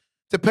established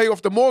to pay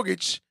off the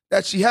mortgage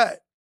that she had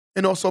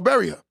and also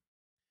bury her.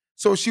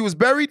 So she was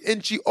buried,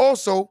 and she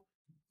also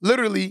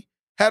literally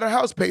had her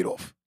house paid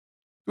off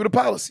through the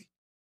policy.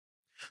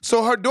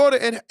 So her daughter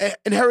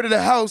inherited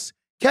a house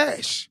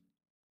cash.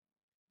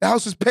 The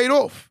house was paid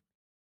off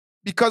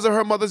because of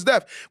her mother's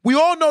death. We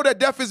all know that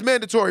death is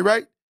mandatory,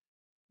 right?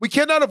 We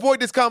cannot avoid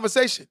this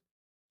conversation.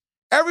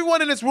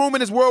 Everyone in this room,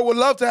 in this world, would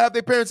love to have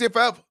their parents here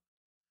forever.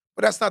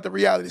 But that's not the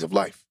realities of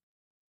life,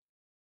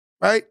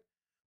 right?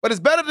 But it's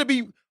better to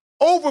be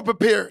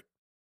over-prepared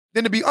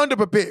than to be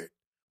under-prepared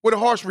with a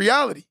harsh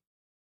reality.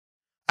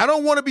 I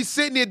don't want to be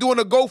sitting there doing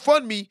a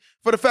GoFundMe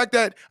for the fact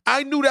that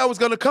I knew that was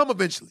going to come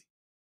eventually,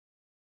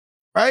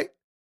 right?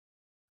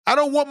 I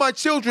don't want my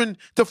children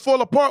to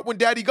fall apart when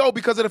daddy go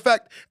because of the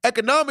fact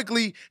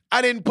economically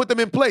I didn't put them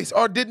in place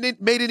or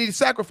didn't made any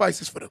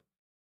sacrifices for them.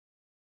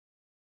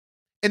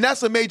 And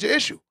that's a major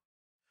issue.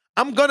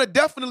 I'm going to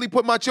definitely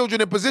put my children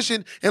in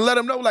position and let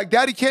them know, like,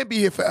 daddy can't be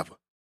here forever.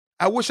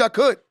 I wish I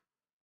could,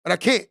 but I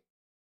can't.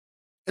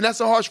 And that's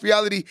a harsh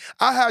reality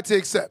I had to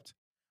accept.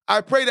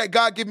 I pray that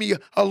God give me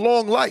a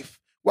long life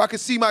where I can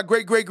see my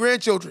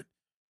great-great-grandchildren.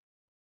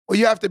 Well,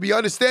 you have to be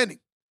understanding.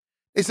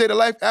 They say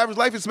the average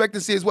life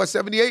expectancy is what,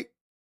 78?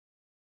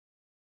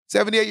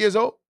 78 years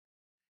old?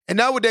 And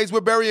nowadays,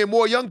 we're burying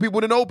more young people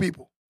than old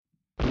people.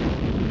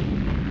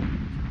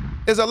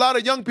 There's a lot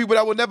of young people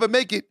that will never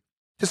make it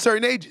to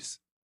certain ages,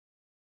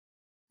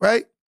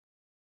 right?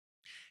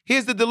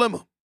 Here's the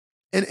dilemma,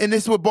 and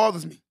this is what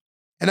bothers me,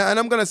 and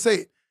I'm going to say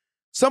it.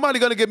 Somebody's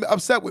going to get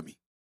upset with me,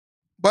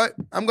 but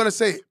I'm going to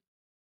say it.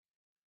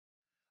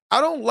 I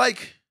don't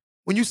like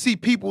when you see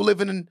people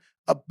living in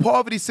a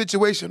poverty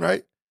situation,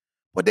 right?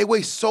 But they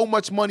waste so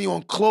much money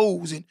on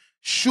clothes and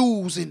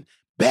shoes and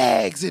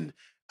bags, and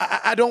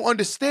I don't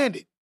understand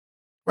it,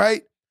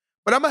 right?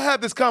 But I'm going to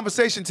have this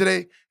conversation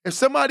today. If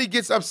somebody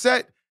gets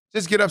upset,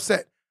 just get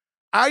upset.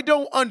 I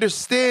don't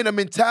understand the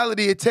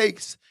mentality it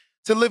takes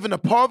to live in a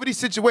poverty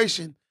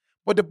situation,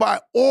 but to buy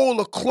all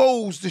the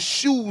clothes, the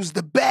shoes,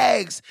 the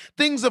bags,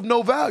 things of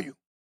no value.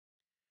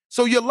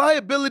 So your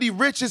liability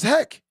rich as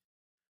heck,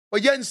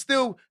 but yet and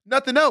still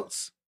nothing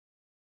else.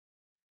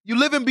 You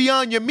living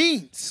beyond your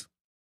means.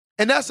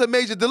 And that's a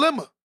major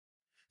dilemma.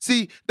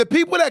 See, the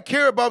people that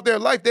care about their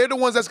life, they're the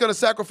ones that's going to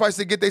sacrifice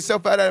to get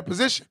themselves out of that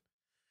position.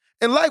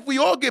 In life, we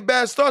all get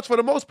bad starts for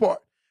the most part.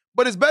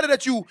 But it's better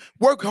that you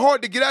work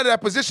hard to get out of that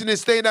position than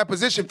stay in that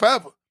position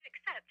forever.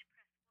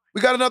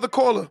 We got another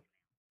caller.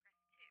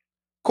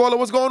 Caller,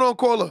 what's going on,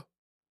 caller?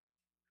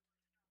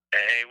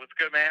 Hey, what's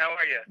good, man? How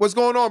are you? What's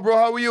going on, bro?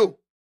 How are you?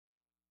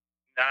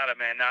 Nada,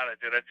 man, nada,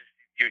 dude.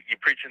 You're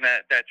preaching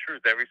that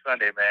truth every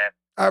Sunday, man.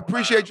 I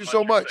appreciate you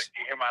so much.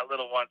 You hear my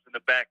little ones in the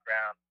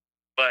background.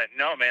 But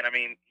no, man, I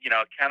mean,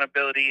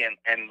 accountability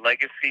and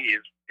legacy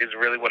is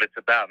really what it's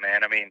about,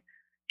 man. I mean,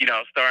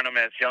 starting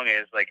them as young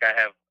as, like, I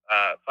have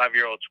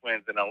 5-year-old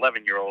twins and an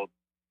 11-year-old,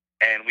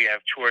 and we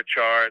have chore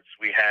charts.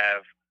 We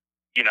have,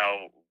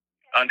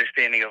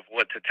 understanding of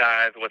what to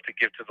tithe, what to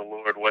give to the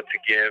Lord, what to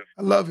give.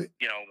 I love it.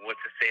 What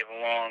to save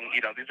along.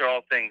 These are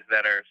all things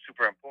that are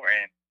super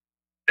important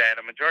that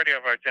a majority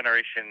of our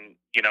generation,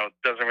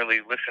 doesn't really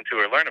listen to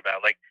or learn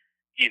about. Like,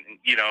 it's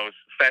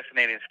a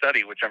fascinating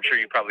study, which I'm sure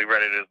you probably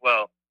read it as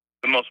well.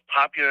 The most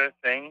popular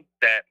thing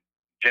that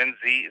Gen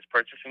Z is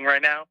purchasing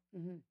right now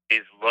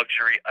is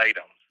luxury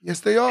items.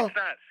 Yes, they are. It's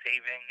not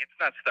saving. It's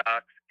not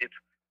stocks. It's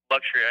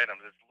luxury items.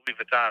 It's Louis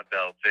Vuitton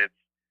belts. It's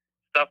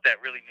stuff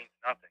that really means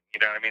nothing. You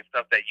know what I mean?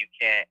 Stuff that you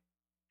can't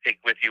take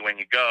with you when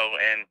you go,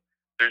 and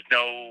there's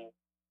no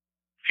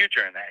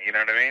future in that. You know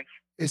what I mean?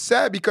 It's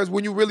sad because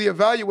when you really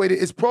evaluate it,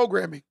 it's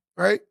programming,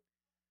 right?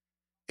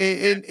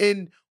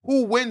 And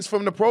who wins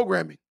from the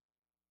programming?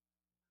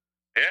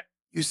 Yeah.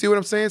 You see what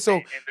I'm saying? So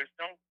and there's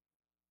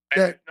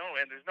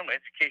no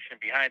education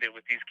behind it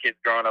with these kids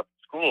growing up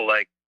in school.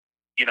 Like,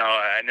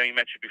 I know you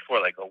mentioned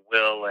before, like a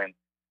will and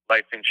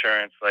life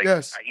insurance. Like,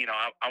 yes.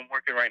 I'm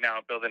working right now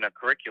on building a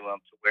curriculum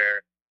to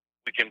where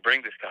we can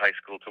bring this to high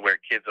school, to where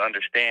kids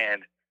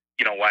understand,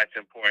 why it's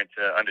important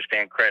to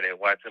understand credit,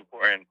 why it's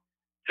important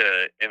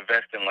to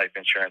invest in life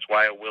insurance,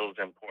 why a will is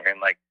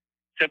important. Like,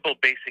 simple,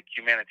 basic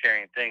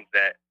humanitarian things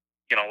that,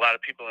 a lot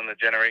of people in the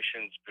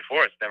generations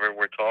before us never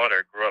were taught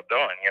or grew up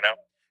doing,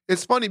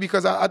 It's funny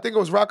because I think it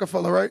was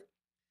Rockefeller, right?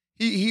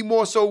 He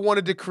more so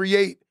wanted to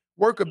create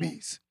worker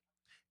bees.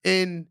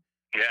 And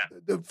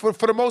for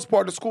the most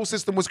part, the school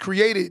system was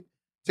created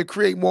to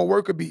create more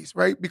worker bees,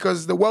 right?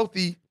 Because the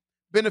wealthy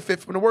benefit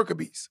from the worker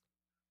bees.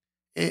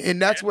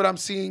 And that's what I'm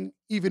seeing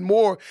even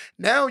more.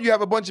 Now you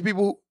have a bunch of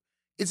people who,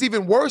 it's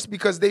even worse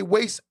because they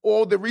waste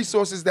all the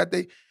resources that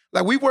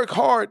we work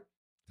hard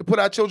to put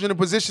our children in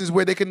positions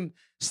where they can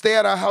stay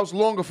at our house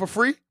longer for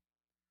free.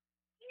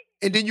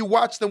 And then you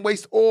watch them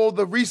waste all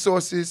the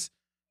resources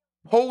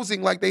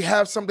posing like they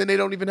have something they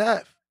don't even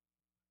have.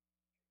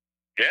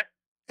 Yeah.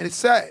 And it's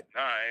sad.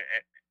 No,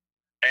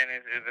 and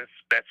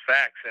that's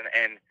facts.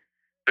 And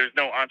there's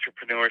no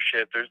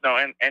entrepreneurship. There's no,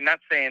 and not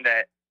saying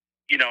that,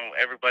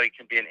 everybody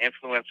can be an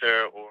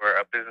influencer or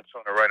a business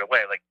owner right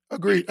away. Like,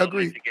 Agreed. you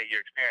need to get your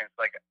experience.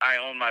 Like, I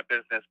own my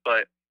business,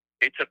 but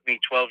it took me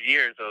 12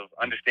 years of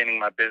understanding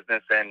my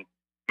business and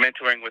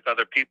mentoring with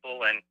other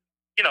people and,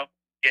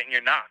 getting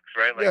your knocks,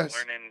 right? Like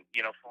learning,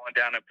 falling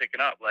down and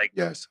picking up. Like,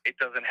 it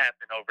doesn't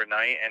happen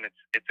overnight, and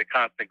it's a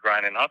constant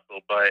grind and hustle.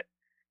 But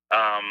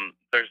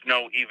there's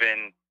no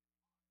even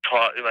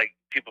taught, like,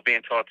 people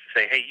being taught to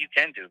say, hey, you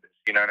can do this.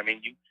 You know what I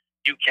mean?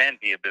 You can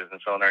be a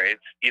business owner.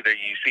 It's either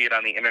you see it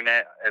on the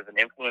internet as an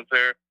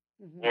influencer,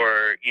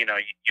 or you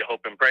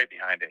hope and pray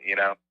behind it.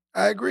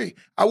 I agree.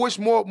 I wish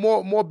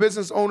more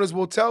business owners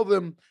will tell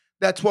them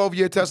that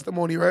 12-year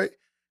testimony, right?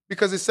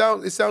 Because it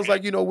sounds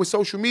like, with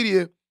social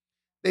media,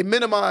 they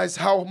minimize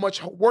how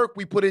much work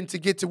we put in to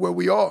get to where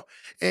we are.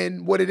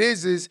 And what it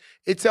is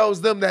it tells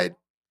them that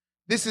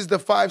this is the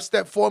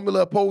 5-step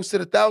formula opposed to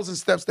the 1,000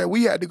 steps that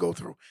we had to go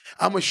through.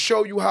 I'm going to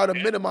show you how to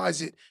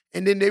minimize it.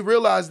 And then they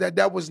realize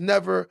that was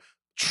never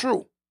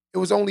true. It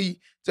was only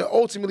to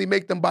ultimately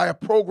make them buy a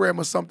program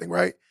or something,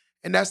 right?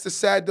 And that's the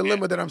sad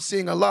dilemma that I'm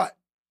seeing a lot.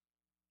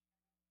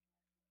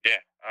 Yeah,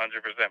 100%,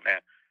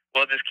 man.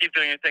 Well, just keep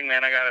doing your thing,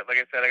 man. Like I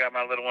said, I got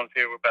my little ones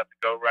here. We're about to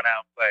go run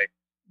out and play.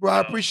 Bro,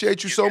 I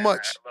appreciate you so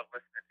much. I love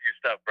listening to your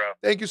stuff, bro.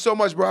 Thank you so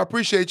much, bro. I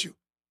appreciate you.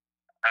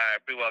 All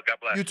right, be well. God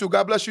bless. You too.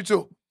 God bless you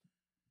too.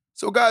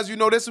 So, guys,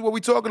 this is what we're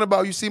talking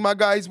about. You see my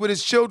guy, he's with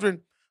his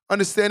children,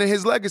 understanding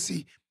his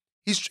legacy.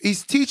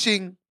 He's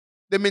teaching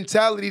the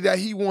mentality that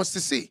he wants to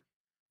see,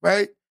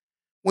 right?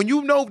 When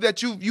you know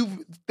that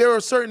there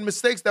are certain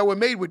mistakes that were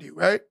made with you,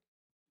 right?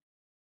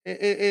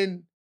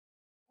 And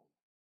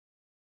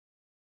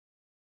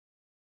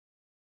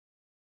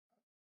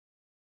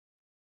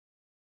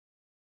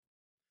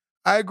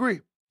I agree.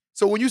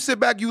 So when you sit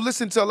back, you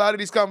listen to a lot of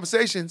these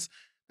conversations,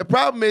 the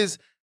problem is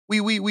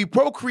we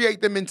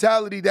procreate the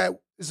mentality that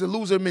is a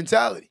loser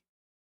mentality.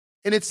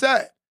 And it's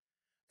sad.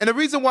 And the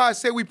reason why I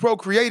say we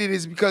procreate it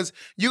is because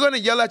you're going to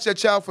yell at your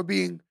child for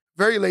being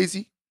very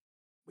lazy,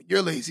 but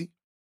you're lazy.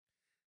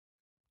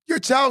 Your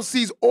child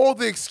sees all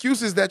the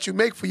excuses that you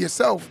make for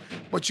yourself,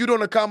 but you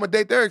don't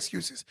accommodate their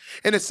excuses.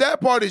 And the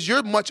sad part is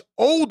you're much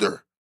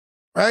older,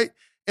 right?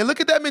 And look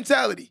at that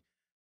mentality.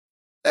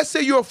 Let's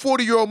say you're a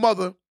 40-year-old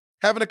mother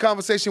having a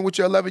conversation with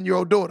your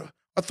 11-year-old daughter,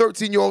 a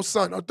 13-year-old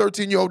son, or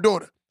 13-year-old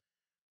daughter.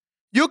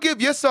 You'll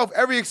give yourself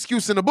every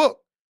excuse in the book,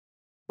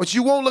 but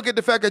you won't look at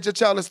the fact that your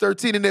child is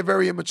 13 and they're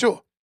very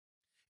immature.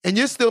 And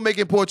you're still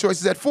making poor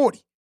choices at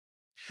 40.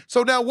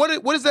 So now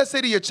what does that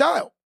say to your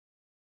child?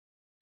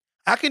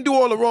 I can do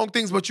all the wrong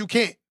things, but you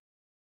can't,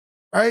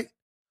 right?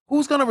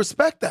 Who's going to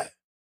respect that?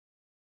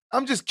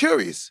 I'm just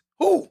curious.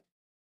 Who?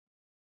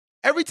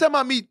 Every time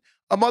I meet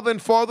a mother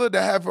and father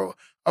that have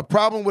a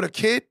problem with a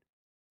kid,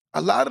 a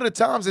lot of the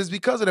times it's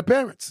because of the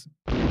parents.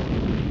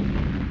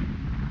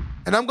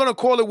 And I'm going to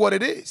call it what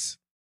it is.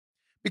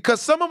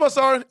 Because some of us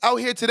are out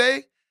here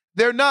today,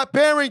 they're not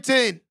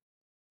parenting.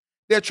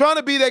 They're trying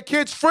to be their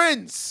kids'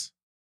 friends.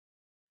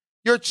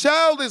 Your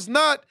child is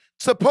not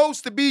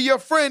supposed to be your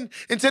friend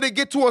until they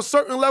get to a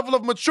certain level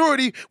of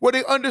maturity where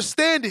they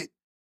understand it.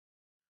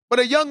 But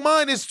a young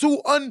mind it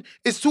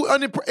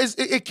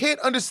can't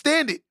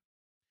understand it.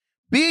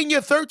 Being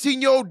your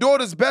 13-year-old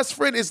daughter's best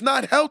friend is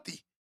not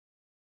healthy.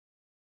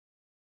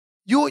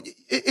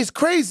 It's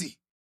crazy.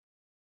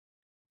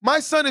 My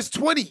son is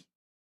 20.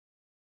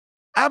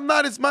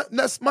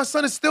 My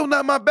son is still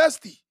not my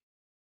bestie.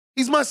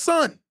 He's my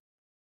son.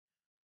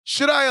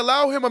 Should I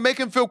allow him or make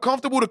him feel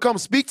comfortable to come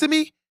speak to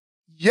me?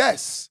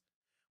 Yes.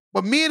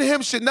 But me and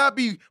him should not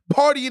be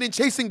partying and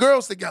chasing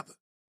girls together.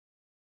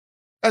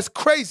 That's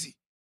crazy.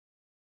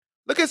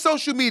 Look at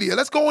social media.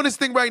 Let's go on this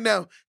thing right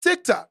now.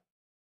 TikTok.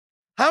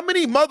 How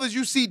many mothers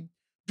you see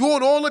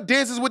doing all the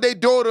dances with their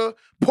daughter,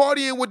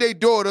 partying with their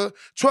daughter,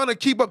 trying to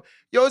keep up?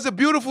 Yo, it's a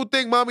beautiful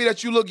thing, mommy,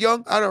 that you look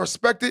young. I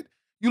respect it.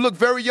 You look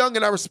very young,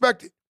 and I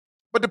respect it.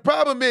 But the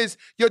problem is,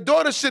 your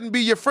daughter shouldn't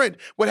be your friend.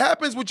 What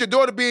happens with your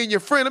daughter being your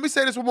friend, let me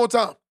say this one more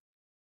time.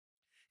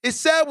 It's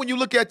sad when you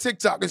look at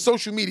TikTok and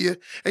social media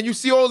and you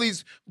see all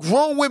these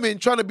grown women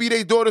trying to be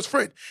their daughter's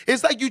friend.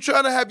 It's like you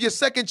trying to have your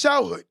second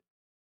childhood.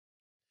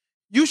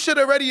 You should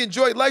already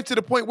enjoy life to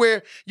the point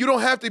where you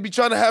don't have to be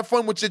trying to have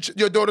fun with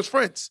your daughter's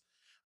friends.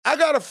 I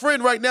got a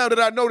friend right now that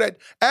I know that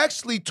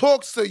actually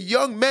talks to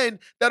young men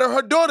that are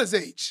her daughter's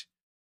age.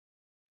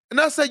 And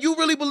I said, you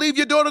really believe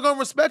your daughter gonna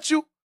respect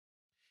you?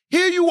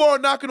 Here you are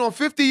knocking on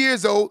 50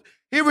 years old.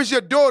 Here is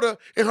your daughter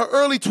in her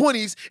early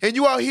 20s, and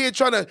you out here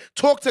trying to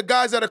talk to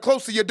guys that are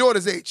close to your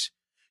daughter's age.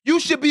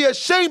 You should be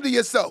ashamed of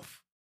yourself.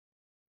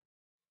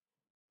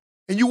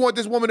 And you want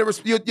this woman,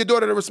 your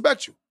daughter, to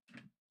respect you.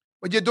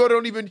 But your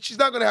daughter she's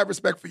not gonna have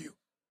respect for you.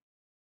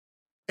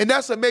 And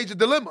that's a major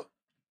dilemma.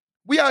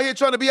 We out here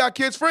trying to be our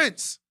kids'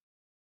 friends.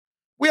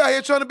 We out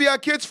here trying to be our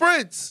kids'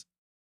 friends.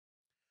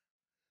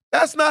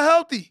 That's not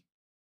healthy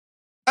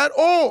at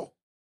all.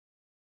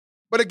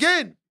 But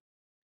again,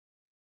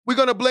 we're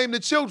going to blame the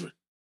children.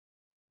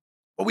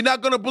 But we're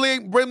not going to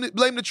blame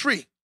the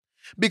tree,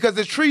 because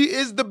the tree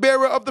is the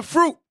bearer of the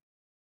fruit.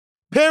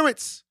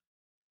 Parents,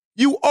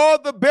 you are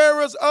the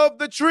bearers of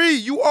the tree.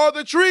 You are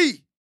the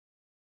tree.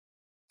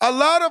 A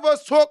lot of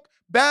us talk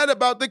bad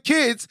about the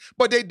kids,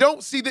 but they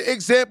don't see the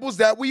examples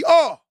that we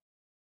are.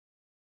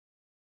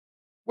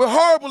 We're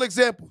horrible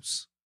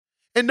examples.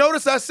 And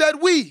notice I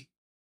said we,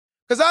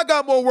 because I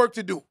got more work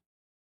to do.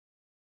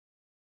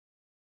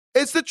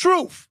 It's the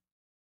truth.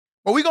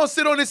 But we're going to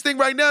sit on this thing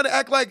right now to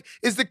act like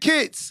it's the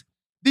kids.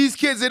 These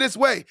kids are this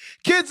way.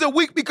 Kids are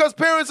weak because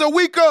parents are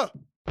weaker.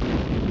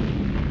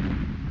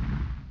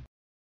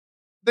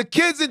 The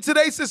kids in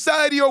today's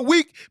society are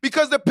weak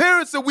because the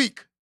parents are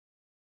weak.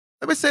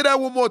 Let me say that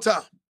one more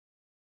time.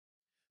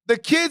 The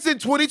kids in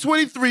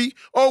 2023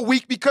 are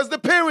weak because the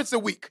parents are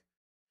weak.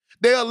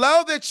 They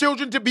allow their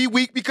children to be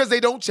weak because they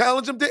don't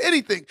challenge them to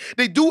anything.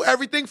 They do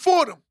everything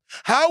for them.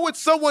 How would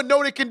someone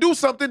know they can do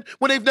something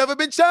when they've never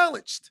been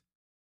challenged?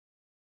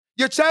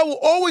 Your child will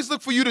always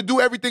look for you to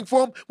do everything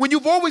for them when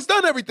you've always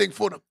done everything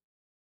for them.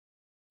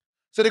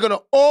 So they're going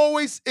to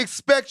always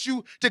expect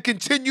you to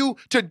continue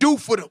to do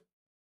for them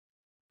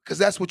because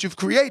that's what you've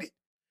created.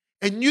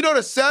 And you know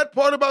the sad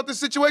part about this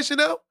situation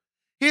now?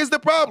 Here's the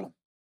problem.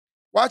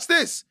 Watch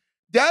this.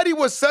 Daddy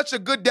was such a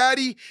good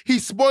daddy, he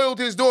spoiled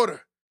his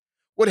daughter.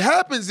 What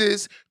happens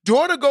is,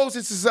 daughter goes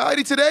in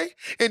society today,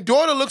 and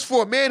daughter looks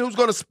for a man who's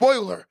going to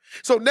spoil her.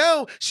 So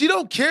now she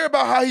don't care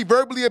about how he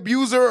verbally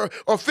abused her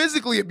or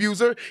physically abused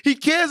her. He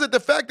cares at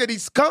the fact that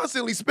he's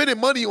constantly spending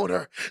money on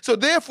her. So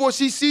therefore,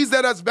 she sees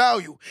that as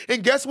value.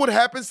 And guess what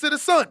happens to the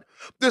son?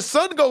 The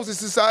son goes in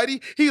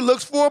society, he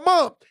looks for a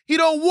mom. He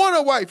don't want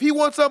a wife. He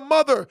wants a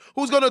mother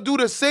who's going to do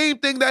the same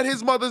thing that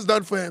his mother's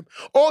done for him,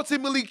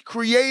 ultimately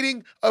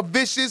creating a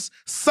vicious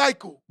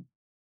cycle.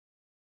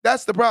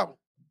 That's the problem.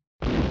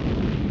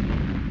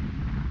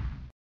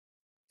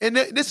 And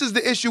this is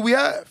the issue we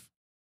have.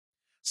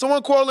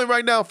 Someone call in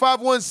right now,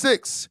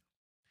 516-253-1150.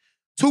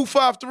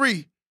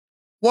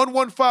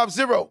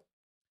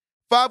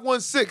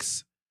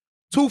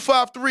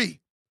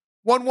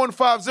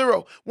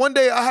 516-253-1150. One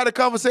day I had a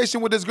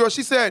conversation with this girl.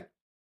 She said,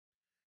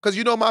 because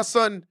you know my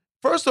son,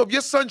 first off, your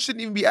son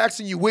shouldn't even be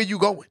asking you where you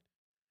going.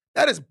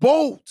 That is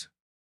bold.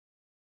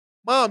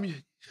 Mom,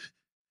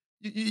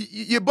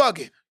 you're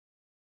bugging.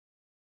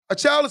 A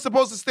child is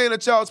supposed to stay in a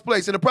child's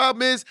place. And the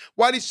problem is,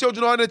 why these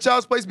children are in a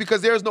child's place?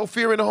 Because there is no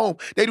fear in the home.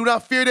 They do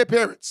not fear their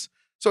parents.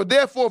 So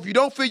therefore, if you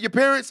don't fear your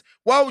parents,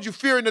 why would you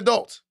fear an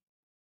adult?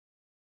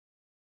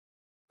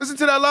 Listen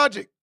to that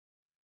logic.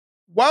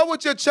 Why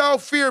would your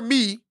child fear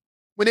me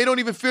when they don't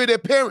even fear their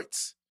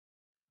parents?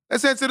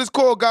 Let's answer this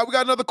call, God. We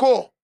got another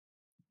call.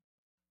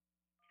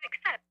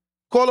 Accept.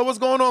 Caller, what's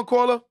going on,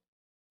 caller?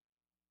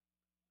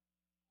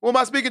 Who am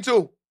I speaking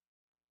to?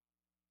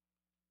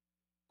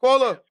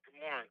 Caller.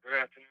 Good morning.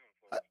 Good afternoon.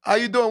 How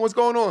you doing? What's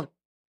going on?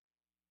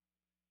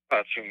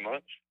 Not too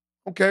much.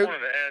 Okay. I wanted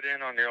to add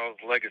in on your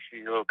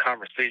legacy little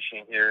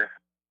conversation here.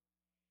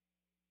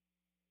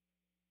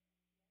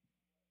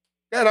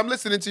 Dad, I'm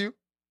listening to you.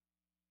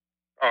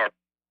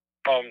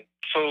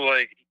 So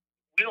like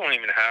we don't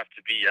even have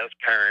to be as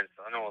parents.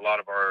 I know a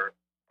lot of our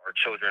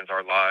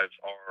our lives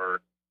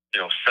are,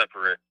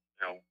 separate.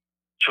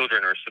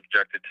 Children are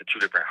subjected to two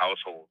different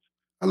households.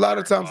 A lot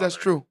of times that's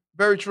true.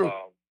 Very true.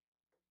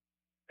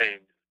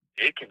 And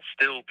it can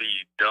still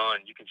be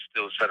done. You can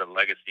still set a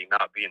legacy,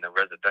 not being a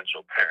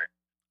residential parent.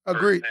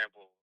 Agreed. For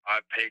example,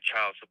 I've paid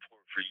child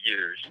support for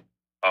years,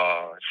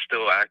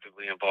 still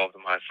actively involved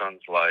in my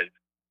son's life.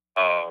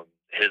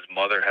 His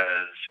mother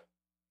has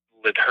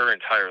lived her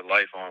entire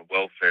life on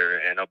welfare,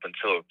 and up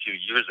until a few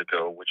years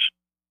ago, which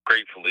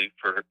gratefully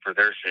for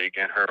their sake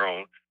and her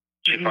own,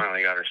 she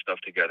finally got her stuff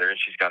together, and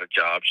she's got a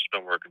job. She's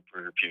been working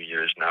for a few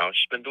years now.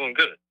 She's been doing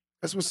good.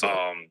 That's what's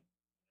up.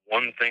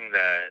 One thing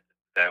that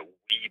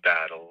we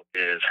battle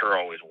is her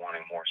always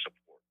wanting more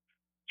support.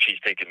 She's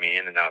taken me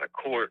in and out of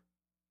court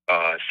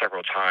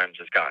several times,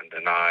 has gotten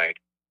denied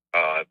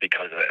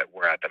because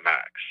we're at the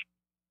max.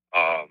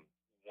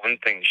 One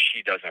thing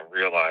she doesn't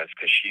realize,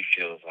 because she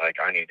feels like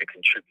I need to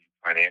contribute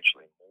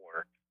financially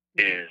more,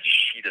 is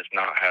she does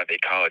not have a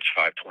college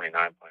 529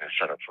 plan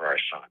set up for our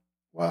son.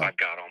 Wow. I've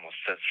got almost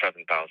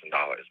 $7,000.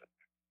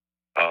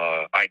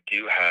 I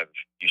do have,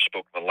 you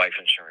spoke of a life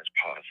insurance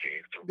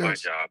policy through my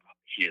job.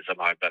 He is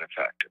my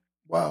benefactor.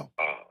 Wow.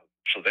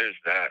 So there's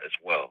that as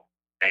well.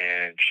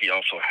 And she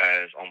also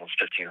has almost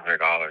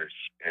 $1,500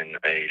 in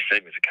a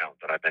savings account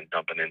that I've been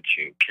dumping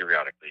into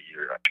periodically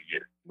year after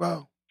year.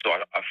 Wow. So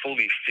I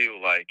fully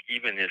feel like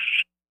even if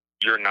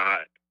you're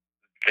not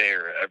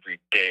there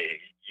every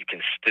day, you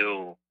can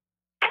still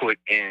put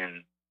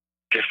in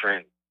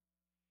different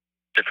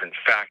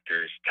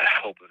factors to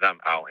help them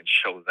out and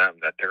show them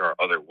that there are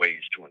other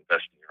ways to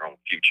invest in your own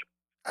future.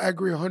 I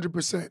agree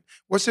 100%.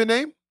 What's your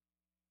name?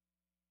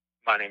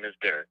 My name is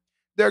Derek.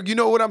 Derek, you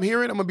know what I'm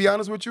hearing? I'm going to be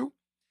honest with you.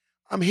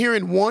 I'm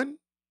hearing one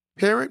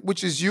parent,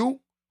 which is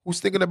you, who's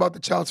thinking about the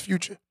child's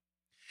future.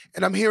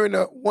 And I'm hearing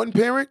one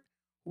parent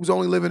who's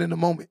only living in the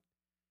moment,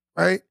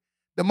 right?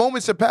 The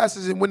moment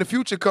surpasses, and when the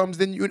future comes,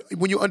 then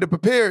when you're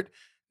underprepared,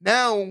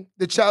 now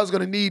the child's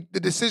going to need the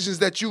decisions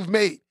that you've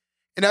made.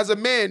 And as a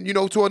man,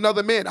 to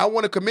another man, I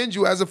want to commend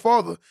you as a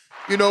father,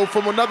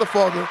 from another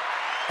father.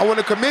 I want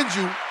to commend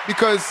you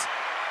because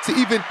to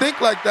even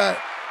think like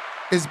that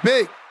is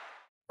big.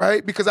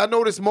 right? Because I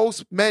notice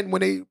most men, when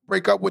they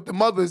break up with the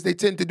mothers, they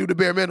tend to do the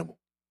bare minimum.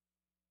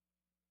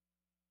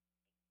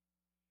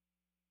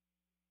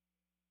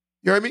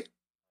 You heard me?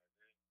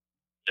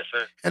 Yes,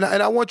 sir. And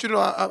I want you to know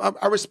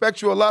I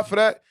respect you a lot for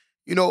that.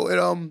 You know,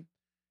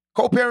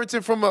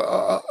 co-parenting from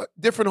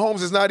different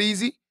homes is not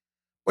easy,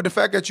 but the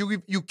fact that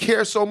you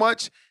care so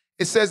much,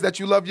 it says that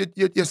you love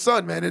your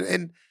son, man,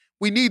 and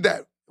we need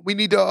that. We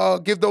need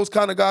to give those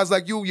kind of guys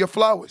like you your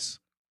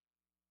flowers.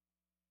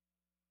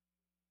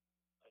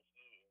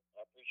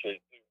 I appreciate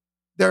it too.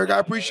 Derek, I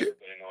appreciate it.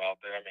 You know, out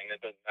there. I mean,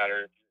 it doesn't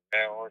matter if you're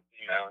male or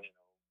female. You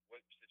know, what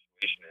your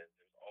situation is.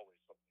 There's always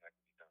something that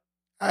can be done.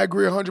 I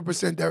agree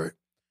 100%, Derek.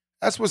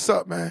 That's what's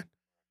up, man.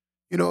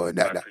 You know, and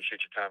I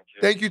appreciate your time,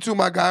 Q. thank you too,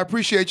 my guy. I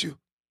appreciate you.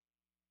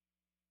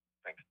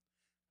 Thanks.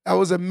 That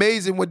was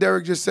amazing what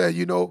Derek just said.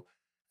 You know,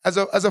 as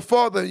a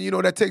father, you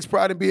know, that takes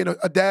pride in being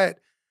a dad.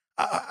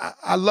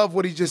 I love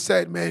what he just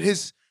said, man.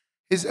 His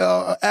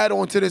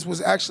add-on to this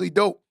was actually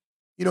dope.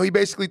 You know, he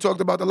basically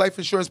talked about the life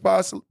insurance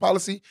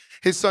policy,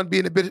 his son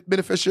being a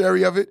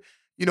beneficiary of it,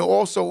 you know,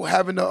 also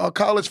having a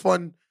college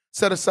fund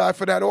set aside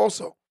for that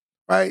also,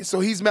 right? So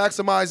he's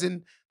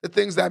maximizing the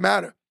things that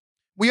matter.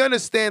 We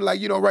understand, like,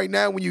 you know, right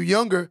now when you're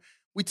younger,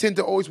 we tend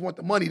to always want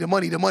the money.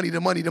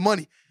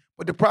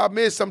 But the problem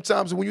is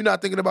sometimes when you're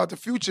not thinking about the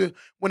future,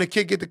 when a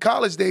kid get to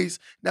college days,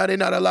 now they're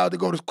not allowed to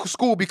go to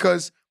school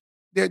because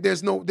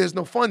there's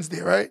no funds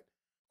there, right?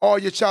 Or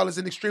your child is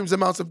in extreme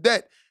amounts of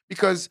debt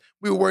because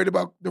we were worried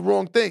about the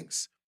wrong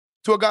things.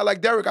 To a guy like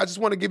Derek, I just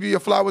want to give you your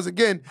flowers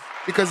again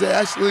because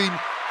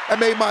that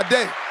made my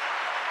day,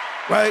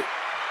 right?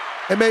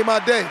 It made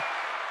my day.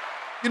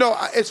 You know,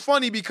 it's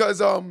funny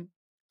because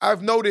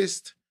I've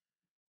noticed,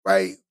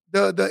 right,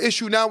 the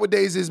issue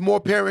nowadays is more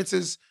parents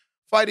is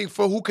fighting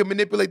for who can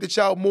manipulate the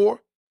child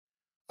more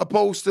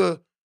opposed to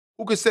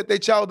who can set their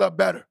child up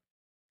better,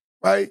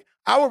 right?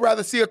 I would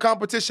rather see a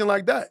competition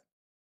like that,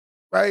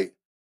 right?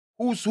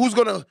 Who's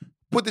going to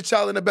put the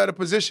child in a better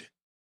position?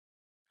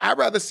 I'd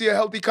rather see a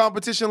healthy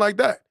competition like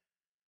that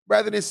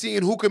rather than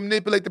seeing who can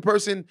manipulate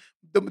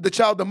the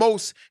child the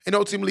most and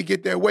ultimately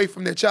get their way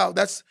from their child.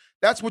 That's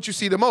what you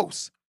see the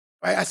most,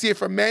 right? I see it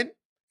from men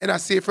and I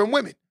see it from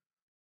women.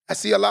 I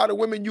see a lot of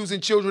women using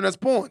children as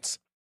pawns.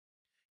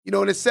 You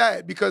know, and it's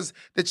sad because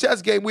the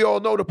chess game, we all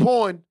know the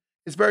pawn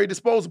is very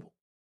disposable,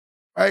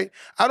 right?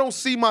 I don't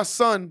see my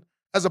son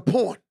as a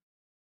pawn.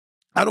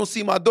 I don't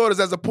see my daughters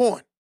as a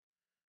pawn.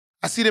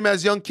 I see them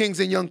as young kings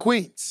and young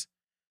queens,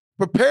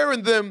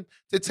 preparing them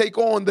to take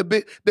on the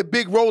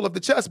big role of the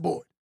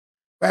chessboard,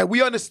 right?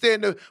 We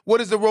understand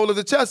what is the role of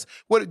the chess.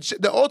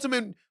 The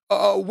ultimate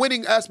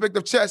winning aspect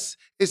of chess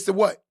is to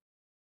what?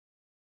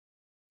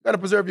 You got to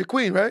preserve your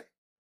queen, right?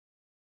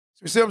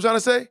 You see what I'm trying to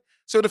say?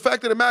 So the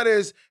fact of the matter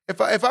is,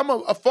 if I'm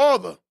a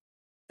father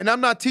and I'm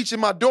not teaching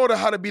my daughter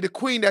how to be the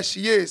queen that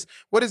she is,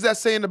 what is that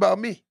saying about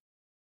me?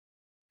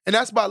 And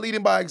that's by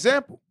leading by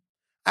example.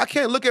 I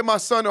can't look at my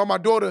son or my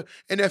daughter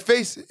in their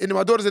face, and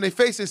my daughter's in their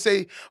face and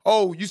say,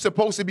 oh, you're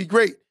supposed to be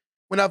great,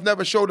 when I've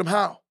never showed them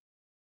how,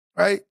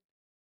 right?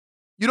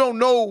 You don't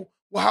know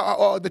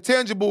how, the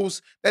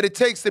tangibles that it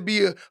takes to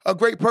be a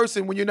great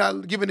person when you're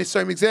not giving it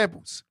certain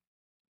examples.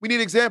 We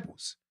need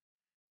examples.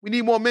 We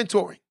need more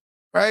mentoring,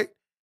 right?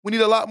 We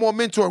need a lot more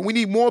mentoring. We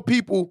need more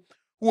people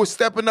who are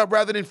stepping up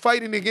rather than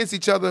fighting against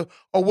each other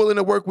or willing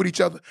to work with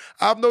each other.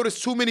 I've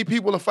noticed too many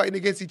people are fighting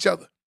against each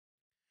other.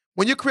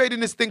 When you're creating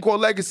this thing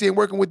called legacy and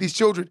working with these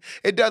children,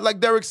 it does,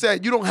 like Derek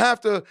said, you don't have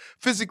to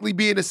physically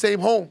be in the same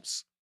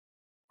homes,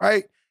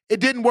 right? It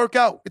didn't work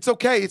out. It's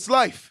okay. It's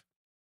life.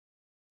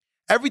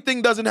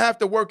 Everything doesn't have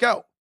to work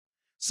out.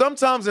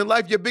 Sometimes in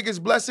life, your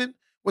biggest blessing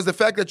was the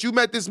fact that you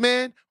met this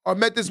man or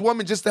met this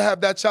woman just to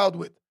have that child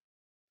with.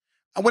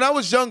 And when I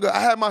was younger, I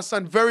had my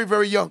son very,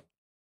 very young.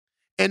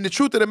 And the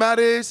truth of the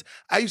matter is,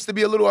 I used to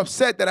be a little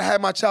upset that I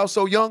had my child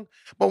so young.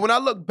 But when I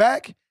look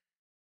back,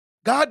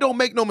 God don't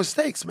make no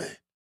mistakes, man.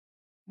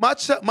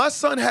 My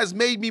son has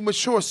made me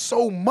mature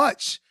so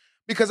much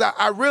because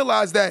I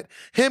realized that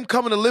him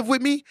coming to live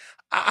with me,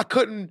 I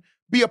couldn't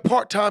be a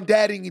part-time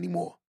dadding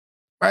anymore,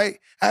 right?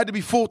 I had to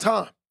be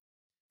full-time.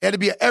 It had to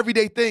be an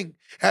everyday thing.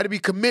 It had to be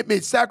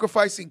commitment,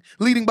 sacrificing,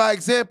 leading by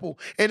example.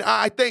 And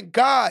I thank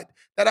God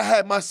that I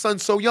had my son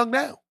so young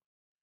now,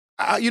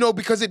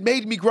 because it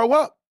made me grow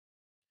up.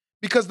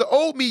 Because the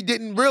old me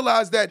didn't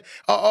realize that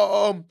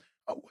the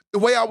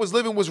way I was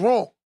living was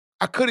wrong.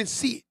 I couldn't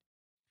see it.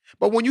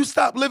 But when you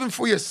stop living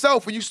for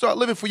yourself and you start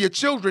living for your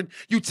children,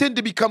 you tend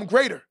to become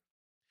greater.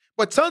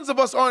 But tons of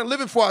us aren't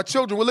living for our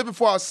children. We're living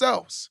for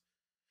ourselves.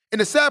 And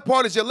the sad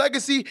part is your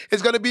legacy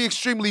is going to be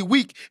extremely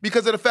weak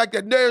because of the fact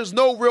that there's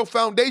no real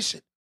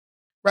foundation,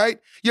 right?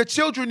 Your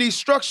children need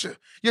structure.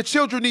 Your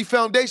children need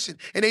foundation.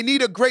 And they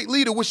need a great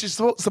leader, which is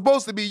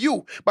supposed to be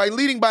you, by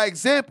leading by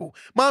example.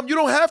 Mom, you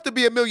don't have to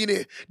be a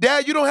millionaire.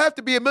 Dad, you don't have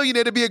to be a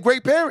millionaire to be a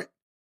great parent.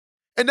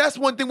 And that's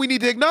one thing we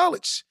need to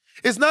acknowledge.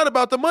 It's not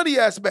about the money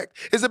aspect.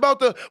 It's about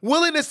the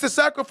willingness to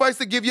sacrifice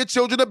to give your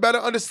children a better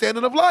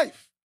understanding of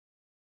life,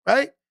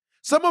 right?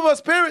 Some of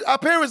us our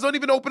parents don't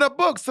even open up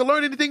books to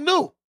learn anything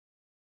new.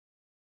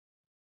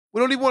 We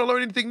don't even want to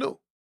learn anything new.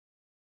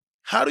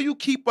 How do you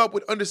keep up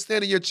with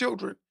understanding your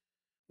children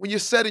when you're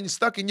set and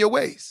stuck in your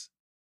ways?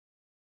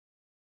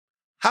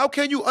 How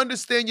can you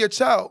understand your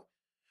child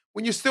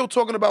when you're still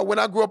talking about when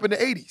I grew up in the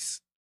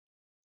 80s?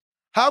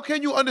 How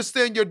can you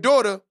understand your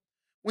daughter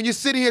when you're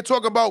sitting here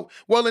talking about,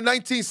 well, in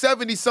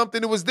 1970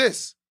 something, it was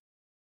this?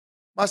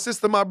 My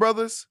sister, my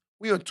brothers,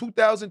 we are in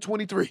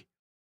 2023,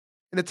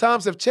 and the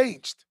times have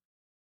changed.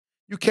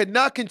 You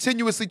cannot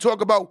continuously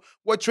talk about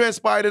what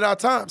transpired in our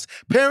times.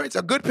 Parents,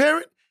 a good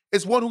parent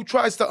is one who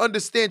tries to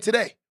understand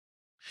today.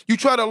 You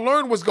try to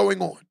learn what's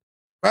going on,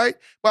 right?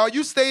 While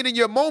you staying in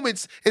your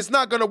moments, it's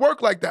not going to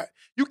work like that.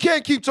 You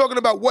can't keep talking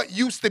about what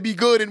used to be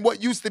good and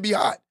what used to be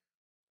hot.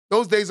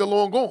 Those days are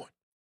long gone.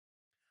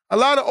 A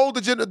lot of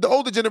the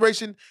older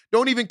generation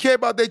don't even care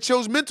about their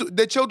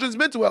children's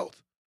mental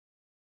health.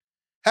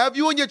 Have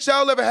you and your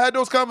child ever had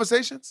those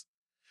conversations?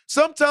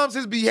 Sometimes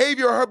his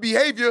behavior or her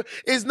behavior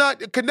is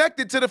not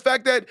connected to the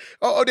fact that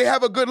they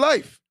have a good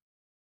life.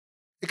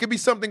 It could be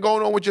something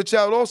going on with your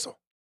child also.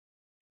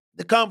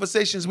 The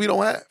conversations we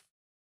don't have.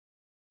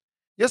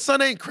 Your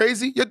son ain't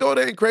crazy. Your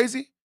daughter ain't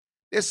crazy.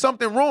 There's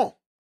something wrong.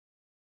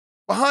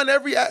 Behind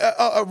every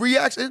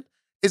reaction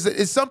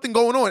is something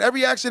going on.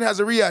 Every action has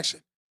a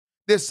reaction.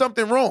 There's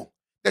something wrong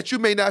that you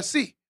may not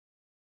see.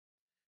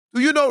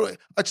 Do you know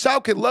a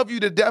child can love you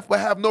to death but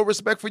have no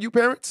respect for you,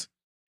 parents?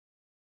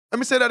 Let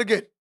me say that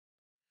again.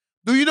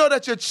 Do you know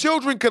that your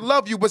children can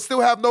love you but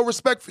still have no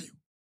respect for you?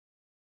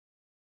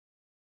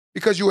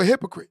 Because you're a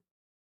hypocrite.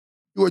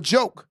 You're a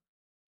joke.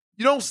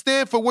 You don't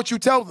stand for what you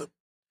tell them.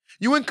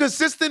 You're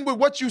inconsistent with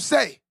what you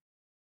say.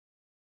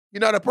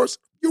 You're not a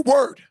person. Your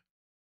word.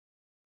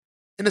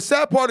 And the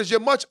sad part is you're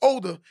much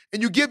older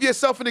and you give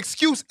yourself an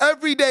excuse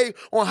every day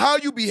on how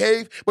you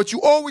behave, but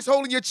you always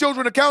holding your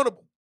children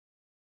accountable.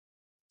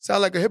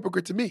 Sound like a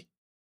hypocrite to me.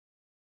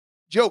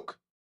 Joke.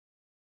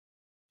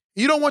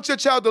 You don't want your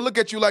child to look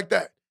at you like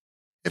that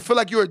and feel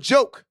like you're a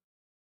joke.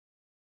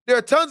 There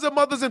are tons of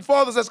mothers and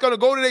fathers that's going to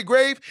go to their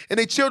grave and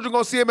their children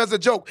going to see them as a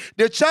joke.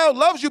 Their child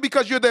loves you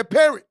because you're their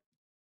parent.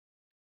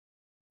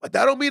 But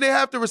that don't mean they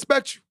have to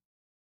respect you.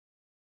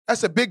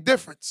 That's a big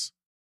difference.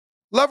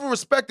 Love and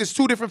respect is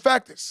two different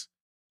factors.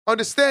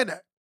 Understand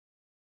that.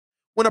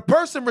 When a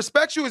person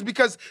respects you, it's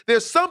because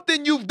there's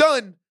something you've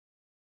done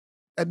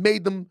that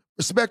made them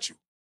respect you.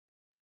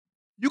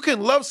 You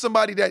can love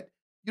somebody that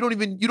you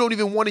don't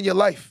even want in your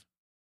life.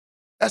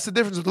 That's the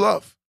difference with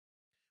love.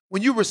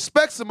 When you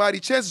respect somebody,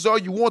 chances are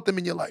you want them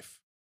in your life.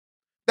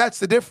 That's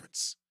the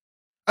difference.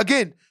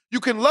 Again, you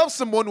can love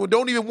someone who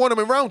don't even want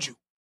them around you.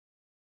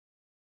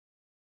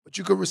 But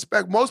you can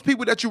respect most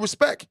people that you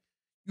respect,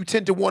 you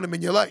tend to want them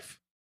in your life.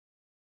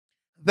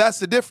 That's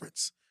the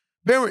difference.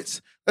 Parents,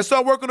 let's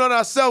start working on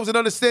ourselves and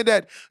understand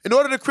that in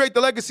order to create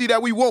the legacy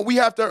that we want, we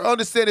have to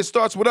understand it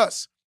starts with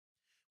us.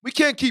 We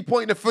can't keep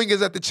pointing the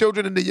fingers at the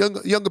children and the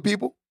younger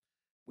people.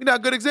 We're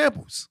not good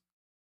examples.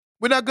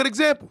 We're not good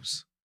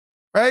examples,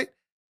 right?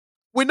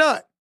 We're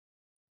not.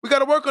 We got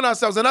to work on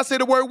ourselves. And I say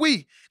the word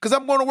we, because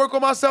I'm going to work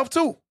on myself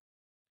too.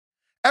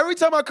 Every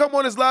time I come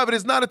on this live, it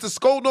is not to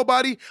scold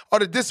nobody or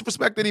to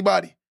disrespect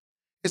anybody.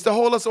 It's to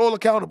hold us all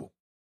accountable.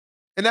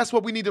 And that's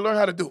what we need to learn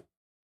how to do.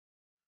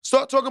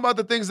 Start talking about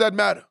the things that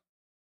matter.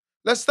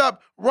 Let's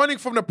stop running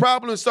from the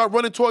problem and start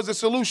running towards the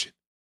solution.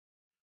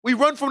 We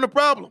run from the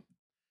problem.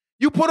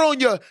 You put on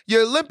your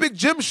Olympic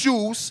gym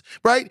shoes,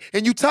 right?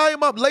 And you tie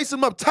them up, lace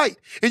them up tight,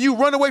 and you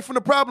run away from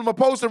the problem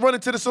opposed to running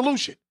to the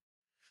solution.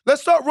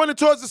 Let's start running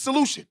towards the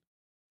solution.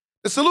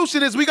 The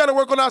solution is we got to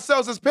work on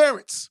ourselves as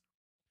parents.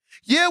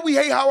 Yeah, we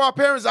hate how our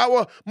parents,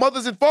 our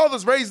mothers and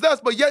fathers raised us,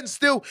 but yet and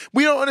still,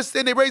 we don't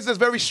understand they raised us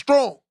very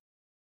strong.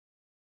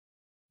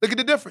 Look at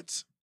the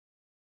difference.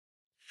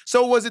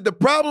 So was it the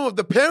problem of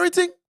the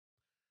parenting,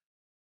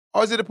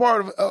 or is it a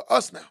part of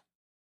us now?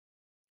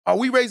 Are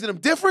we raising them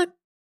different?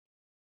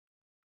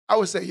 I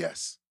would say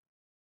yes.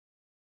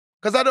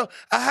 Because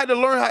I had to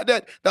learn how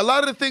that a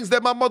lot of the things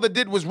that my mother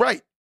did was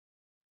right.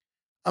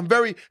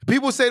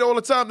 People say it all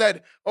the time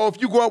that, oh,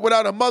 if you grow up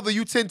without a mother,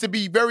 you tend to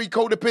be very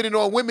codependent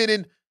on women,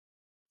 and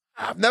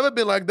I've never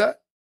been like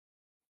that.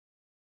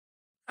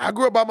 I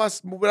grew up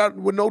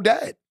with no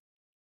dad.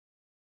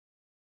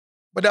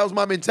 But that was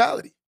my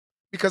mentality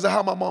because of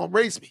how my mom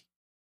raised me.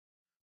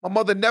 My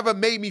mother never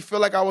made me feel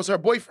like I was her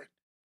boyfriend.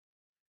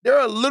 There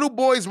are little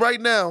boys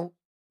right now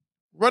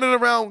running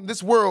around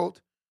this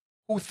world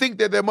who think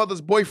they're their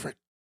mother's boyfriend,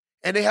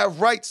 and they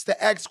have rights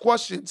to ask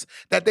questions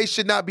that they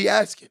should not be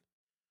asking.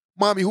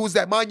 Mommy, who's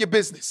that? Mind your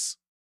business.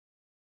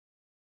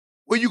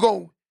 Where you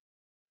going?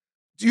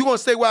 You going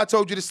to stay where I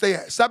told you to stay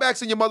at. Stop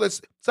asking your mother.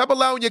 Stop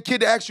allowing your kid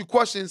to ask you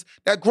questions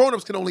that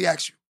grown-ups can only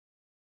ask you.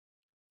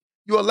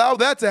 You allow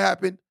that to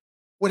happen,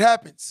 what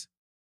happens?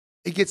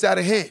 It gets out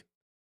of hand.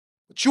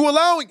 But you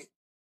allowing it.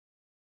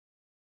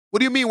 What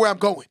do you mean where I'm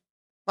going?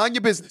 Mind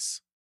your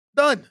business.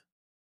 Done.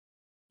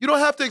 You don't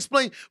have to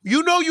explain.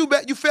 You know you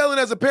failing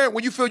as a parent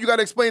when you feel you got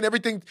to explain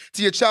everything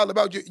to your child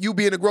about you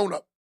being a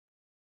grown-up.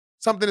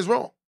 Something is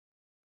wrong.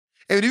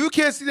 And if you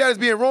can't see that as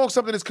being wrong,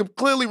 something is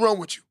clearly wrong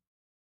with you.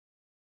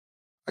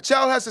 A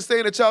child has to stay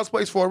in a child's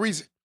place for a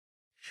reason.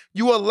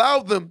 You allow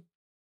them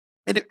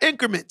and in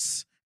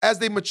increments as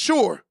they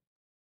mature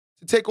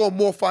to take on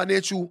more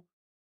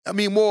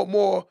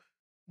more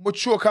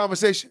mature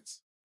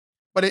conversations,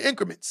 but in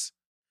increments.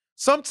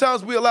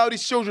 Sometimes we allow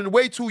these children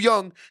way too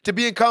young to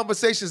be in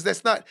conversations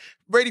that's not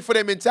ready for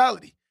their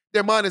mentality.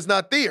 Their mind is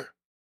not there.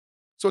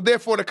 So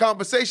therefore, the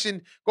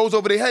conversation goes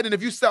over their head. And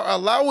if you start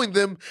allowing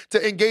them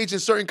to engage in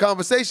certain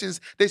conversations,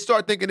 they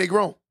start thinking they're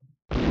grown.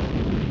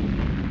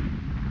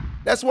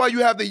 That's why you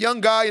have the young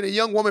guy and the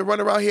young woman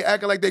running around here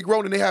acting like they're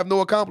grown and they have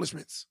no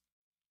accomplishments.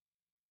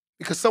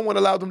 Because someone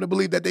allowed them to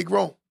believe that they're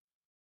grown.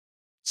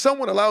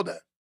 Someone allowed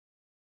that.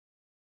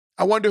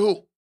 I wonder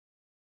who.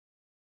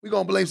 We're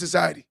going to blame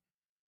society.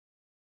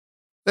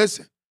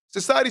 Listen,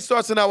 society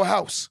starts in our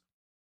house.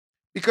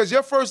 Because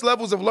your first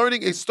levels of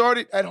learning, it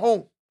started at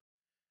home.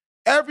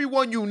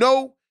 Everyone you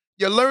know,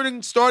 your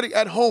learning started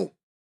at home.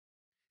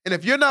 And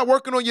if you're not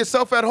working on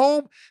yourself at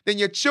home, then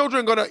your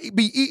children are going to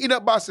be eaten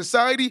up by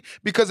society,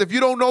 because if you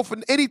don't know for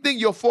anything,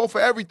 you'll fall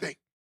for everything.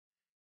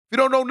 If you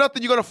don't know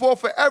nothing, you're going to fall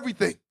for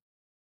everything.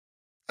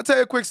 I'll tell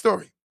you a quick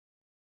story.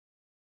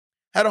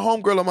 Had a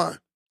homegirl of mine.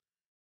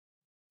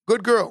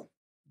 Good girl.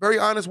 Very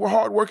honest, we're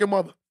hardworking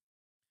mother.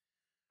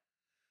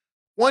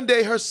 One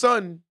day, her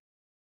son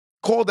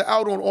called her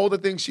out on all the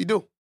things she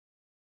do.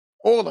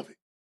 All of it.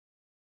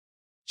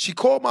 She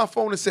called my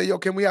phone and said, yo,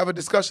 can we have a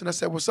discussion? I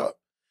said, what's up?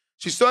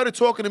 She started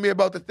talking to me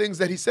about the things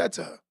that he said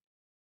to her.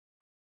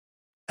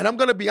 And I'm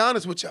going to be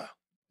honest with y'all.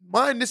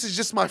 This is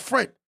just my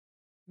friend.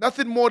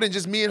 Nothing more than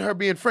just me and her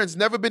being friends.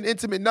 Never been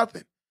intimate,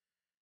 nothing.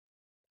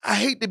 I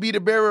hate to be the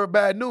bearer of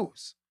bad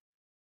news.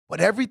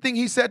 But everything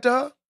he said to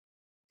her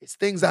is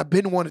things I've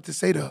been wanting to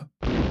say to her.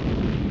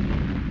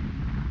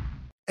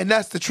 And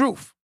that's the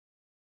truth.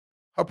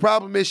 Her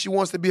problem is she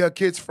wants to be her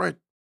kid's friend.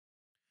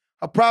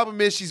 Her problem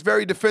is she's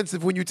very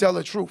defensive when you tell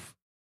her truth.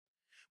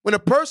 When a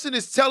person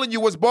is telling you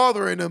what's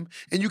bothering them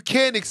and you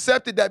can't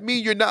accept it, that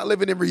means you're not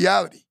living in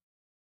reality.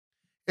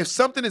 If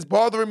something is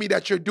bothering me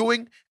that you're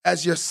doing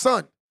as your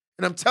son,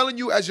 and I'm telling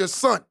you as your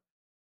son,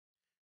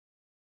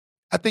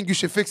 I think you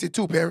should fix it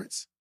too,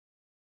 parents.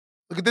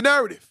 Look at the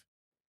narrative.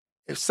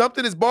 If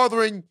something is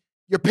bothering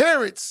your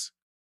parents,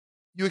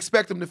 you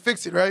expect them to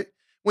fix it, right?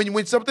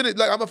 When something is,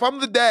 like, if I'm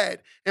the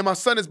dad and my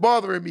son is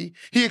bothering me,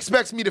 I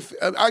expect him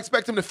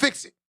to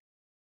fix it,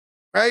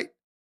 right?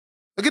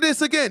 Look at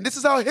this again. This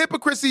is how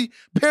hypocrisy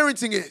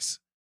parenting is.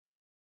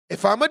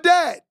 If I'm a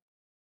dad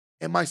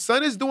and my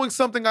son is doing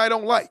something I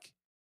don't like,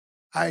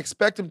 I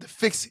expect him to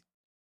fix it.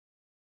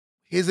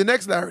 Here's the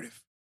next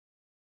narrative.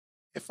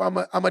 If I'm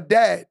a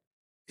dad,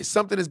 if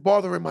something is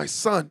bothering my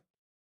son,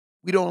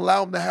 we don't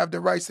allow him to have the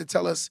rights to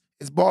tell us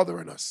it's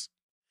bothering us,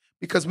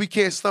 because we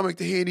can't stomach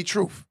to hear any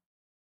truth.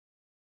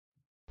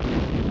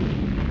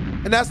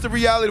 And that's the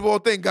reality of all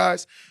things,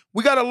 guys.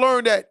 We got to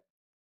learn that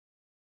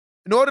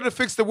in order to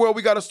fix the world,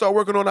 we got to start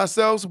working on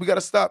ourselves. We got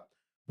to stop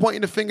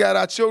pointing the finger at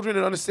our children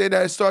and understand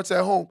that it starts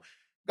at home.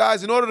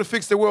 Guys, in order to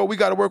fix the world, we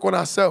got to work on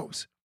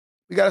ourselves.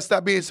 We got to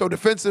stop being so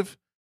defensive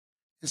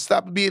and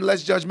stop being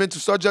less judgmental,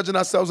 start judging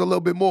ourselves a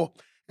little bit more,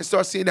 and